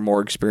that are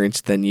more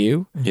experienced than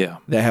you. Yeah.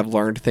 That have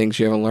learned things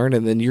you haven't learned,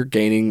 and then you're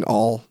gaining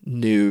all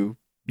new,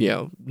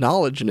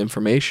 knowledge and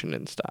information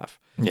and stuff.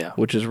 Yeah.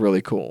 Which is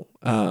really cool.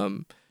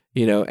 And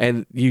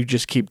you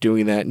just keep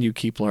doing that and you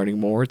keep learning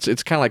more.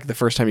 It's kind of like the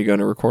first time you go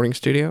in a recording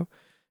studio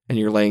and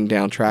you're laying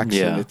down tracks.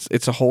 Yeah. And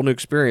it's a whole new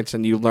experience,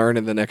 and you learn,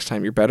 and the next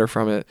time you're better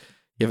from it.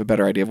 You have a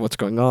better idea of what's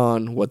going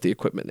on, what the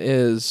equipment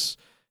is,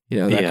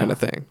 that kind of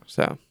thing.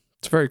 So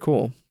it's very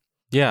cool.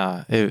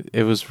 Yeah,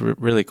 it was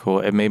really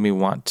cool. It made me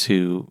want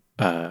to,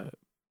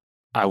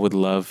 I would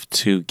love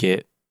to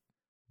get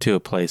to a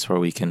place where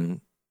we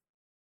can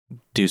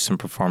do some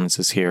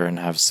performances here and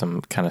have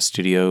some kind of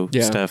studio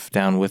stuff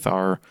down with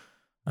our,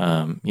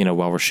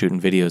 while we're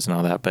shooting videos and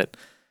all that. But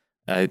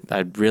I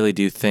really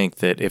do think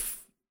that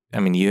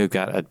you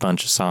got a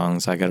bunch of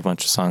songs, I got a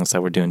bunch of songs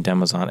that we're doing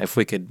demos on. If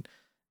we could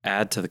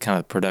add to the kind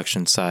of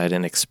production side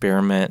and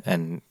experiment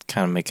and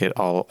kind of make it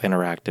all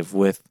interactive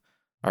with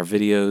our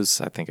videos,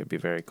 I think it'd be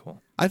very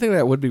cool. I think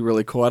that would be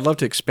really cool. I'd love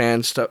to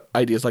expand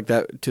ideas like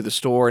that to the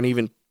store and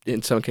even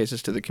in some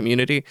cases to the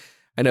community.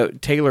 I know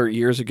Taylor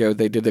years ago,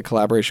 they did the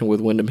collaboration with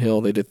Windham Hill.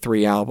 They did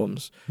 3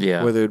 albums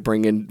where they would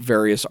bring in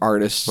various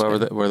artists.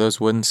 What were those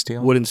Wood and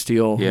Steel? Wood and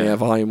Steel,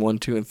 volume 1,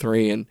 2, and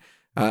 3. And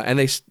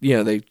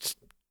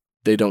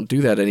they don't do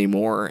that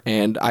anymore.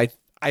 And I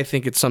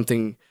think it's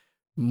something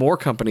more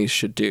companies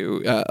should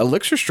do.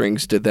 Elixir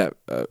Strings did that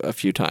a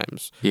few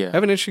times. Yeah. I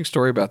have an interesting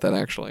story about that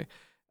actually.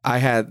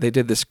 They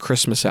did this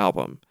Christmas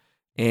album,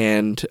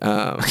 and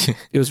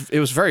it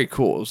was very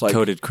cool. It was like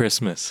Coded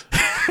Christmas.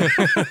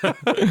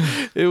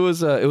 it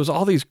was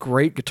all these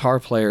great guitar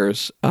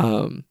players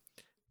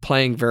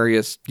playing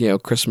various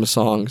Christmas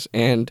songs,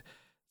 and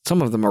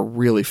some of them are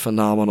really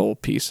phenomenal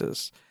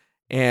pieces.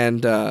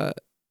 And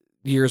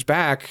years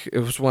back, it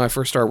was when I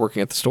first started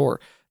working at the store.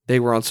 They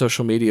were on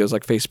social media, it was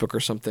like Facebook or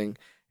something,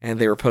 and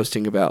they were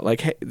posting about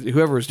like, hey,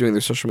 whoever was doing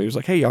their social media was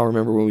like, hey, y'all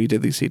remember when we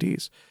did these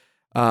CDs?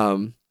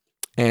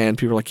 And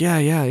people were like, yeah.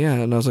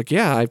 And I was like,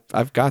 yeah,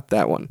 I've got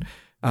that one.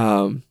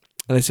 And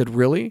I said,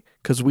 really?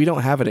 Because we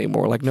don't have it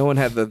anymore. Like no one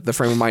had the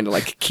frame of mind to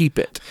like keep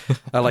it,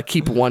 like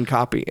keep one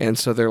copy. And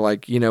so they're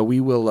like,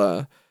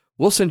 we'll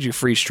send you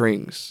free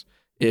strings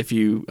if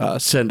you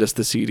send us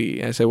the CD.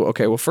 And I said, well,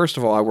 okay, well, first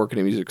of all, I work in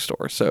a music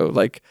store, so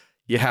like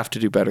you have to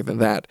do better than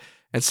that.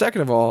 And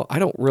second of all, I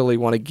don't really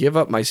want to give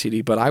up my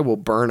CD, but I will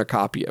burn a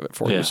copy of it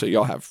for you, so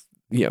you'll have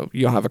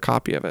a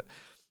copy of it.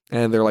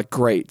 And they're like,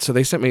 great. So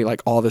they sent me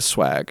like all this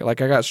swag. Like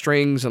I got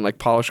strings and like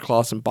polished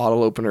cloths and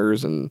bottle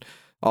openers and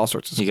all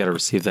sorts of You got to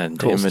receive that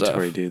cool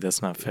inventory, stuff. dude.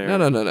 That's not fair.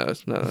 No,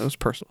 it was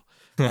personal.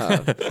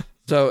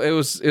 So it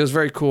was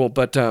very cool.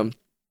 But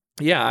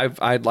yeah,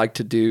 I'd like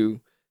to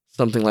do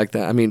something like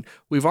that. I mean,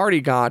 we've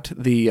already got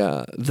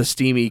the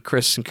steamy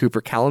Chris and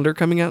Cooper calendar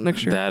coming out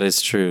next year. That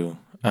is true.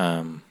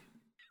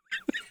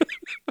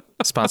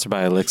 Sponsored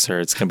by Elixir.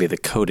 It's going to be the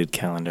coded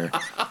calendar.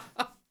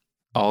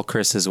 All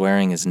Chris is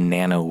wearing is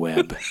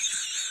NanoWeb.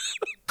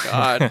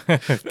 God,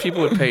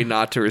 people would pay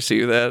not to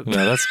receive that.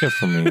 No, that's good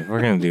for me. We're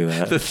going to do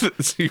that.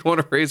 So you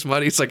want to raise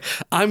money? It's like,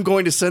 I'm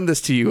going to send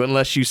this to you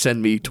unless you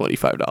send me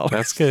 $25.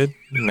 That's good.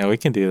 No, we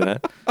can do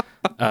that.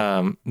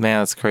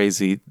 Man, it's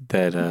crazy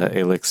that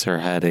Elixir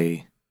had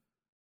a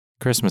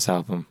Christmas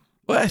album.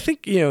 Well, I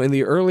think,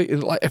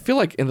 I feel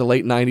like in the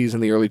late 90s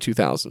and the early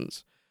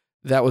 2000s,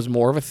 that was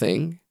more of a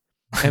thing.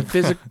 And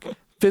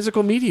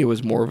physical media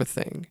was more of a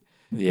thing.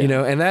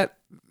 Yeah. And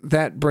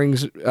that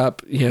brings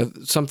up,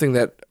 something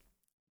that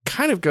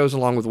kind of goes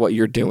along with what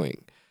you're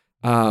doing.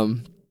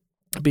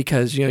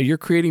 Because, you're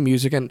creating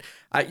music and,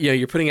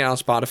 you're putting it out on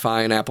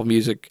Spotify and Apple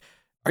Music.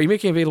 Are you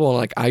making it available on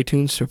like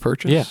iTunes to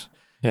purchase?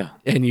 Yeah.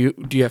 And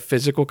do you have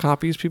physical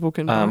copies people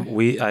can buy?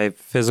 I have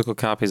physical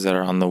copies that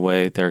are on the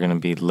way. They're going to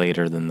be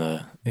later than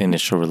the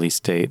initial release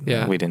date.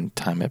 Yeah. We didn't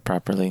time it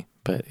properly,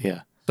 but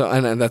yeah. So,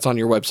 and that's on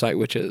your website,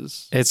 which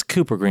is? It's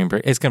Cooper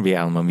Greenberg. It's going to be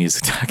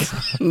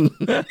AlamoMusic.com.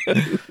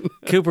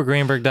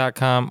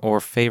 CooperGreenberg.com or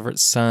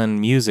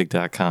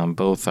FavoriteSonMusic.com.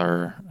 Both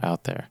are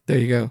out there. There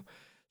you go.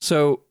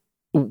 So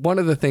one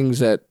of the things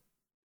that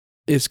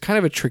is kind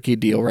of a tricky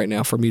deal right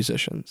now for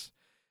musicians,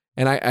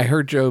 and I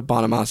heard Joe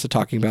Bonamassa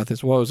talking about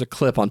this. Well, it was a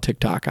clip on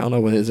TikTok. I don't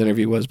know what his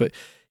interview was, but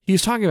he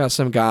was talking about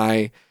some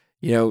guy,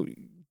 you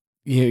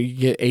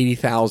get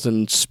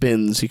 80,000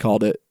 spins, he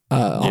called it,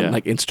 on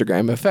like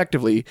Instagram.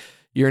 Effectively,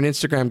 you're an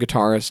Instagram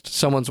guitarist.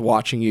 Someone's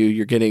watching you.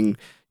 You're getting,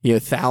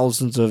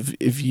 thousands of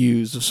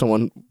views of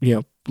someone,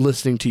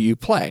 listening to you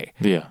play.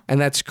 Yeah. And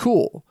that's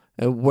cool.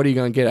 And what are you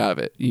going to get out of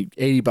it?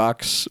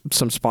 $80,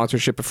 some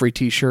sponsorship, a free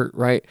t-shirt,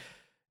 right?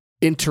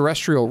 In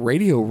terrestrial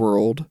radio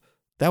world,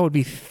 that would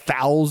be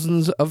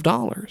thousands of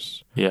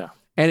dollars. Yeah.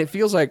 And it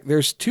feels like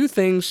there's two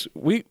things.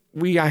 I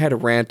had a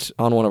rant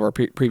on one of our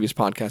previous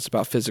podcasts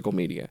about physical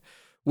media,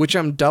 which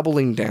I'm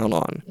doubling down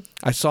on.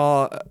 I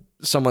saw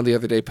someone the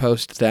other day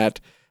post that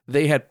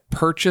they had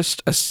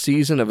purchased a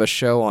season of a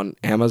show on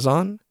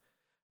Amazon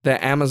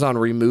that Amazon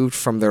removed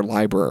from their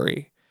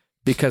library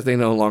because they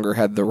no longer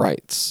had the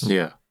rights.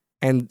 Yeah.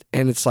 And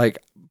it's like,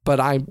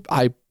 but I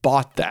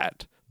bought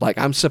that. Like,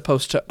 I'm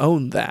supposed to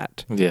own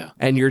that. Yeah.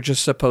 And you're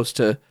just supposed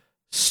to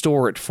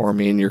store it for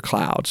me in your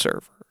cloud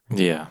server.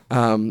 Yeah.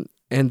 And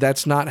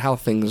that's not how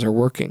things are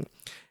working.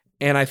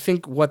 And I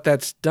think what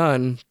that's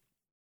done,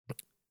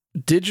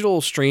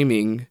 digital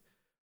streaming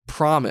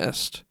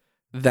promised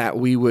that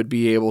we would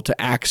be able to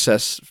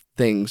access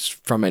things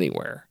from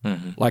anywhere.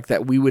 Mm-hmm. Like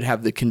that we would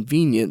have the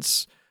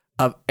convenience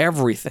of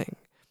everything.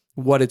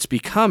 What it's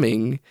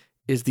becoming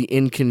is the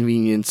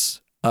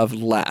inconvenience of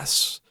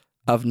less,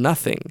 of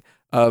nothing,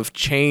 of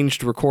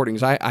changed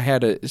recordings. I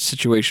had a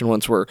situation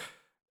once where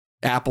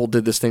Apple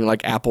did this thing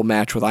like Apple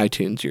Match with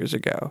iTunes years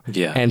ago.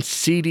 Yeah. And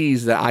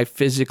CDs that I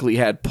physically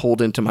had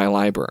pulled into my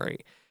library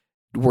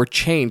were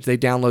changed. They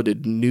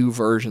downloaded new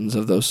versions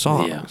of those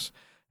songs. Yeah.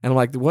 And I'm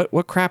like,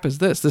 what crap is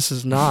this? This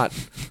is not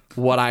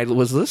what I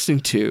was listening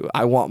to.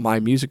 I want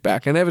my music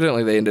back. And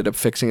evidently they ended up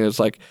fixing it. It's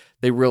like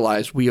they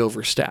realized we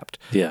overstepped.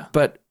 Yeah.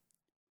 But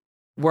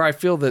where I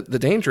feel that the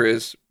danger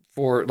is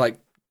for, like,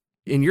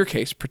 in your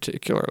case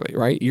particularly,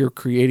 right? You're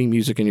creating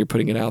music and you're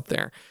putting it out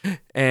there.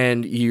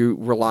 And you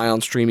rely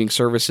on streaming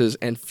services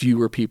and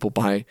fewer people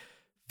buy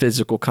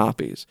physical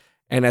copies.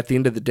 And at the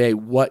end of the day,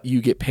 what you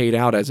get paid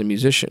out as a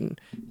musician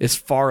is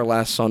far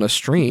less on a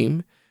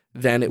stream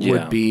than it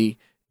would be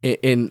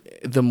in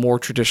the more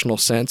traditional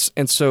sense.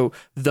 And so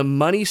the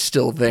money's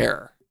still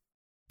there.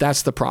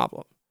 That's the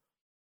problem.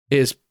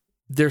 Is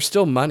there's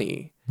still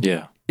money.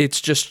 Yeah.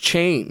 It's just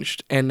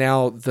changed. And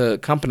now the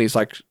companies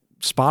like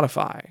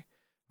Spotify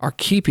are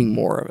keeping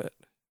more of it.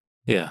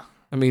 Yeah.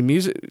 I mean,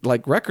 music,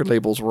 like record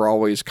labels were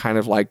always kind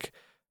of like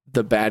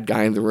the bad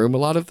guy in the room a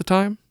lot of the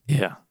time.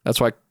 Yeah. That's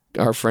why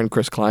our friend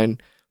Chris Klein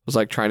was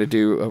like trying to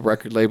do a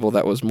record label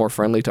that was more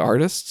friendly to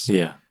artists.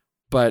 Yeah.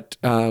 But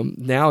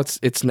now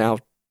it's now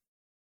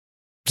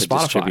The Spotify.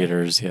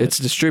 distributors. Yeah. It's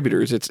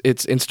distributors. It's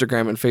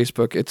Instagram and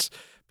Facebook. It's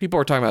people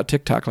are talking about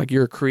TikTok. Like,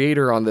 you're a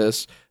creator on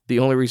this. The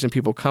only reason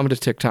people come to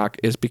TikTok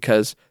is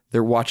because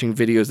they're watching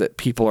videos that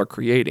people are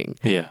creating.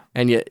 Yeah.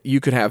 And yet you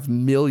could have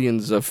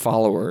millions of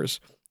followers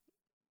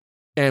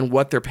and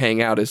what they're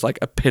paying out is like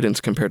a pittance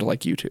compared to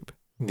like YouTube.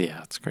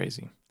 Yeah, it's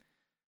crazy.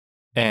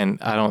 And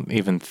I don't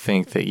even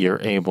think that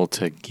you're able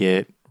to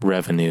get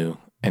revenue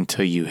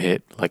until you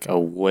hit like a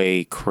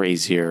way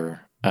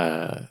crazier,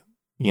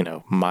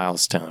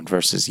 milestone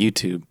versus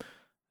YouTube.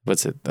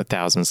 What's it,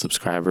 1,000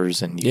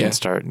 subscribers and you can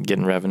start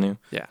getting revenue?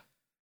 Yeah.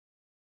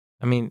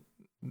 I mean,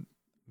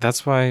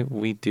 that's why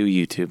we do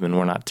YouTube and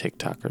we're not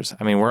TikTokers.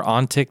 I mean, we're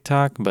on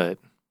TikTok, but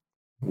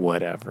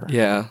whatever.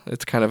 Yeah,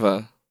 it's kind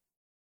of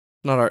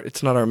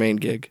it's not our main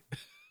gig.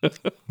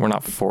 We're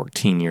not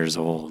 14 years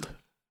old.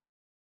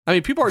 I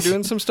mean, people are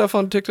doing some stuff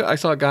on TikTok. I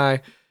saw a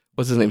guy,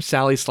 what's his name?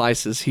 Sally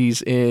Slices.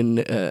 He's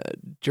in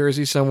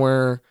Jersey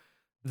somewhere.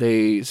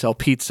 They sell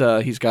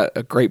pizza. He's got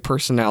a great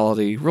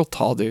personality, real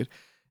tall dude.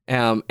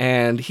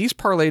 And he's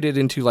parlayed it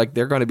into like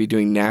they're going to be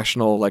doing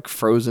national like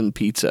frozen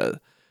pizza,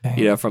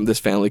 from this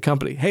family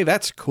company. Hey,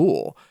 that's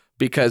cool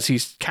because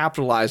he's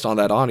capitalized on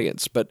that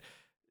audience, but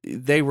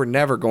they were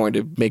never going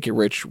to make it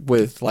rich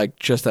with like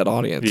just that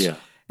audience. Yeah.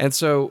 And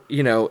so,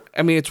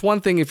 I mean, it's one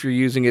thing if you're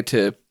using it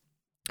to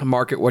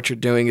market what you're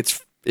doing.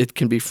 It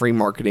can be free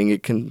marketing.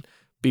 It can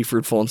be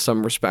fruitful in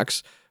some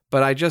respects.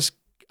 But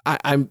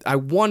I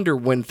wonder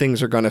when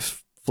things are going to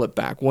flip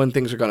back, when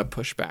things are going to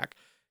push back.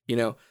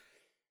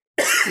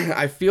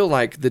 I feel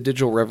like the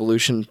digital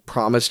revolution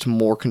promised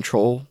more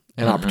control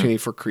and opportunity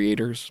for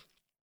creators.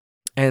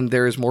 And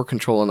there is more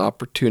control and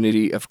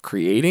opportunity of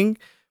creating,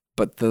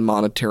 but the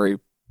monetary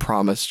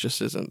promise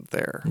just isn't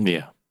there.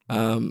 Yeah.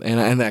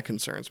 And that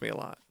concerns me a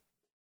lot.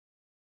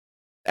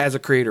 As a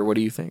creator, what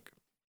do you think?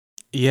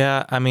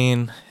 Yeah, I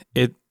mean,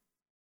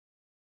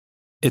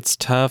 it's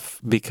tough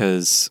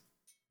because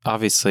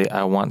obviously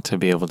I want to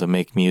be able to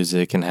make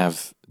music and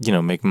have,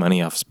 make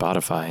money off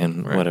Spotify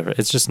and whatever.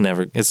 It's just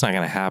it's not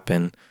going to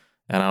happen.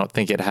 And I don't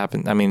think it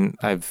happened. I mean,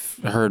 I've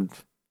heard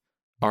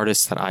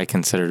artists that I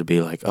consider to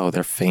be like, oh,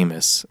 they're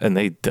famous. And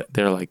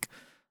they're like,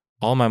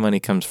 all my money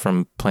comes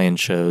from playing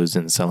shows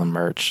and selling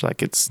merch.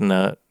 Like it's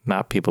not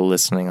people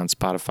listening on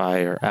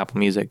Spotify or Apple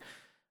Music.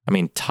 I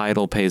mean,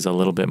 Tidal pays a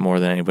little bit more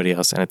than anybody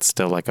else, and it's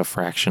still like a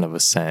fraction of a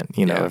cent,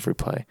 every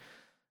play.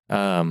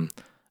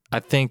 I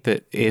think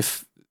that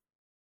if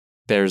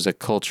there's a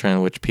culture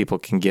in which people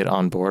can get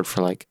on board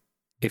for like,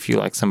 if you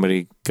like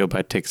somebody, go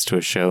buy tickets to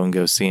a show and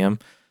go see them.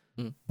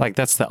 Like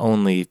that's the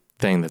only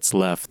thing that's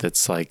left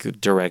that's like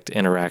direct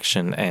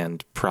interaction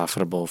and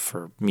profitable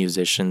for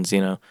musicians,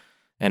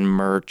 and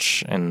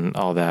merch and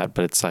all that.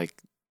 But it's like,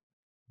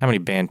 how many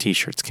band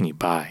t-shirts can you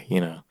buy,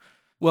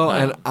 Well,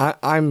 and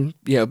I'm,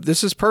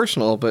 this is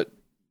personal, but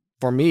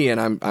for me,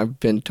 and I've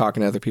been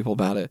talking to other people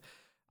about it,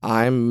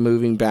 I'm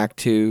moving back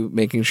to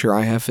making sure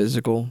I have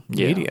physical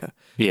media.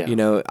 Yeah.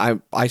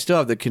 I still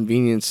have the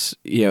convenience,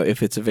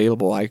 if it's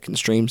available, I can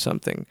stream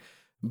something.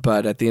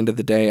 But at the end of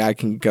the day, I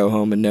can go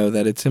home and know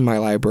that it's in my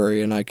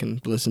library and I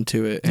can listen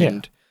to it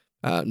and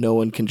no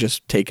one can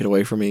just take it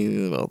away from me in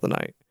the middle of the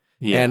night.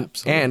 Yeah,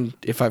 and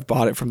if I've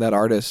bought it from that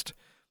artist,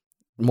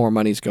 more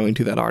money's going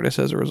to that artist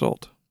as a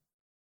result.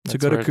 So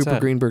go to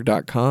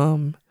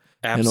coopergreenberg.com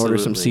and order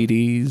some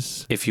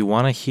CDs. If you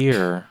want to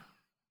hear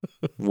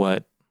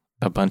what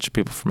a bunch of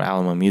people from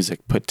Alamo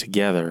Music put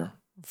together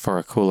for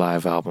a cool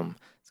live album,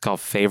 it's called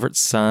Favorite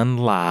Son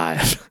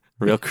Live.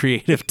 Real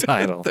creative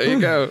title. There you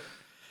go.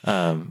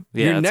 Your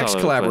it's next all over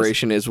the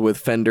collaboration is with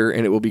Fender,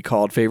 and it will be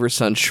called Favorite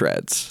Son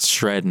Shreds. place.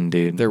 Shredding,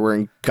 dude. They're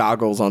wearing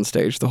goggles on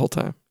stage the whole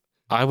time.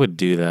 I would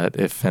do that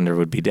if Fender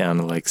would be down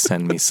to like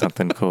send me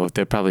something cool.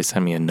 They'd probably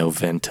send me a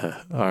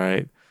Noventa. All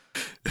right.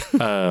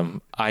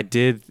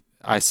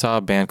 I saw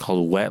a band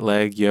called Wet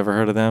Leg. You ever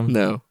heard of them?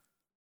 No.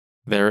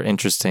 They're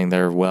interesting.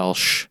 They're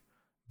Welsh,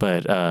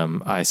 but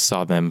I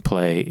saw them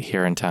play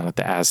here in town at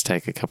the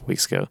Aztec a couple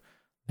weeks ago.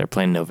 They're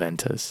playing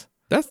Noventas.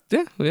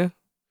 Yeah.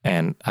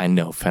 And I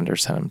know Fender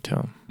sent them to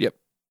them. Yep.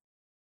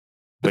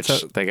 Which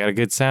they got a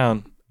good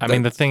sound. I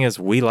mean, the thing is,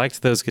 we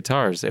liked those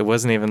guitars. It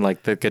wasn't even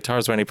like the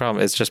guitars were any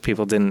problem. It's just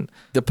people didn't.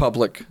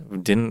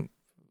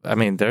 I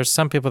mean, there's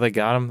some people that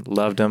got them,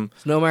 loved them.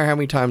 No matter how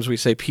many times we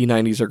say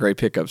P90s are great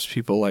pickups,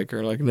 people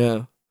are like,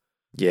 no.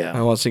 Yeah.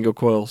 I want single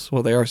coils.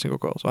 Well, they are single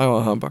coils. I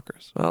want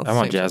humbuckers. Well, I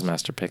want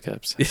Jazzmaster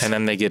pickups. And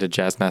then they get a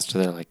Jazzmaster.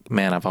 They're like,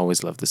 man, I've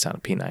always loved the sound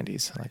of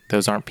P90s. Like,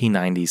 those aren't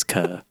P90s,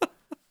 cuh.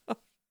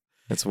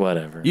 It's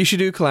whatever. You should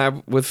do a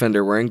collab with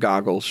Fender wearing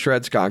goggles,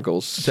 Shreds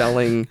goggles,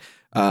 selling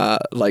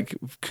like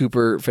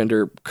Cooper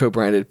Fender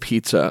co-branded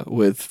pizza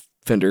with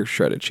Fender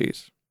shredded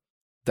cheese.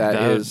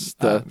 That's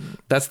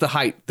the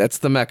height. That's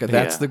the mecca.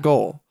 That's the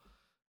goal.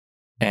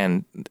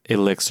 And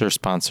Elixir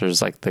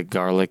sponsors like the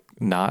garlic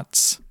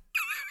knots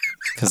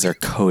because they're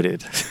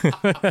coated.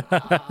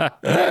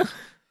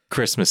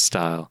 Christmas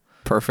style.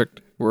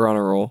 Perfect. We're on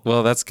a roll.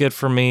 Well, that's good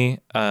for me.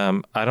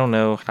 I don't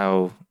know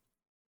how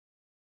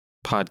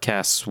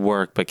podcasts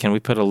work, but can we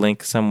put a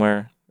link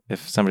somewhere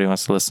if somebody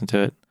wants to listen to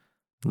it?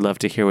 I'd love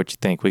to hear what you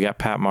think. We got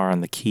Pat Marr on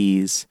the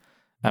keys.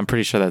 I'm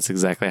pretty sure that's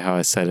exactly how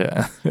I said it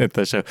at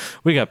the show.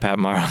 We got Pat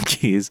Marr on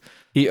keys.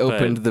 He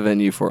opened the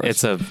venue for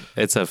us.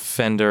 It's a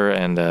Fender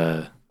and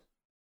a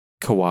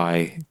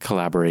Kawai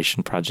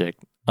collaboration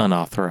project,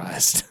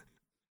 unauthorized.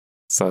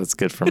 So it's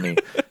good for me.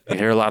 You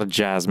hear a lot of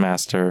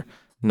Jazzmaster,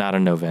 not a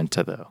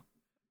Noventa though,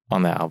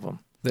 on the album.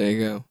 There you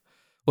go.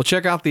 Well,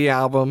 check out the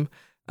album.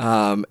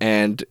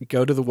 And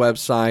go to the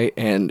website,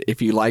 and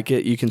if you like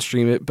it, you can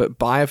stream it, but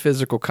buy a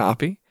physical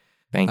copy.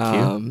 Thank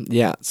you.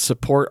 Yeah,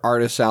 support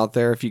artists out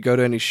there. If you go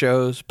to any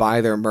shows,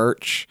 buy their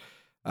merch.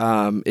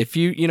 If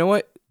you know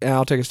what, and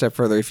I'll take a step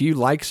further. If you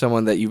like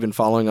someone that you've been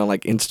following on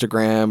like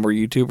Instagram or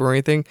YouTube or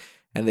anything,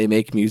 and they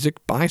make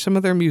music, buy some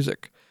of their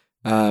music.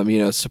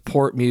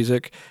 Support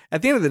music.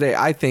 At the end of the day,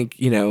 I think,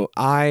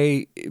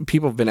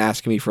 people have been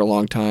asking me for a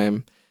long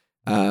time,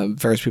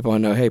 various people I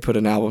know, hey, put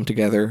an album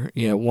together.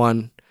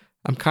 One,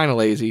 I'm kind of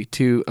lazy.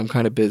 Two, I'm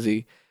kind of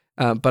busy.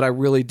 But I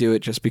really do it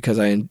just because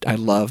I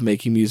love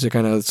making music.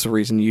 I know that's the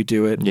reason you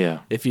do it. Yeah.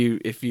 If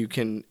you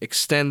can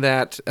extend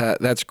that,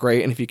 that's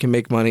great. And if you can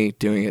make money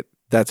doing it,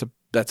 that's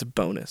a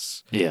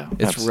bonus. Yeah.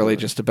 It's absolutely. really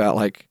just about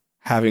like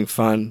having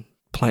fun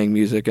playing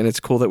music, and it's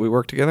cool that we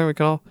work together and we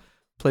can all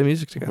play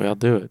music together. We all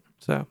do it.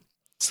 So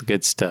It's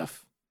good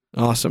stuff.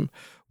 awesome.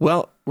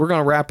 Well, we're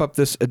going to wrap up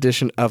this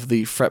edition of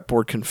the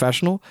Fretboard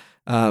Confessional.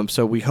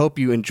 So we hope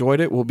you enjoyed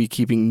it. We'll be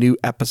keeping new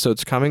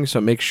episodes coming,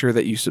 so make sure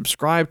that you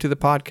subscribe to the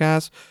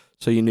podcast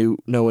so you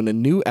know when a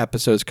new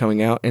episode's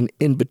coming out. And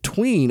in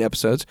between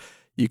episodes,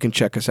 you can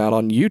check us out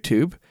on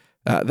YouTube.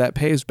 That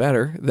pays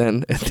better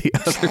than at the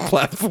other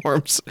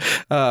platforms.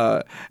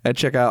 And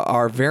check out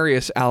our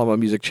various Alamo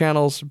Music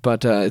channels,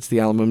 but it's the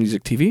Alamo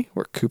Music TV,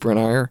 where Cooper and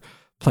I are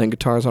playing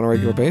guitars on a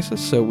regular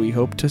basis. So we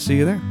hope to see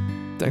you there.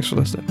 Thanks for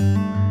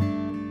listening.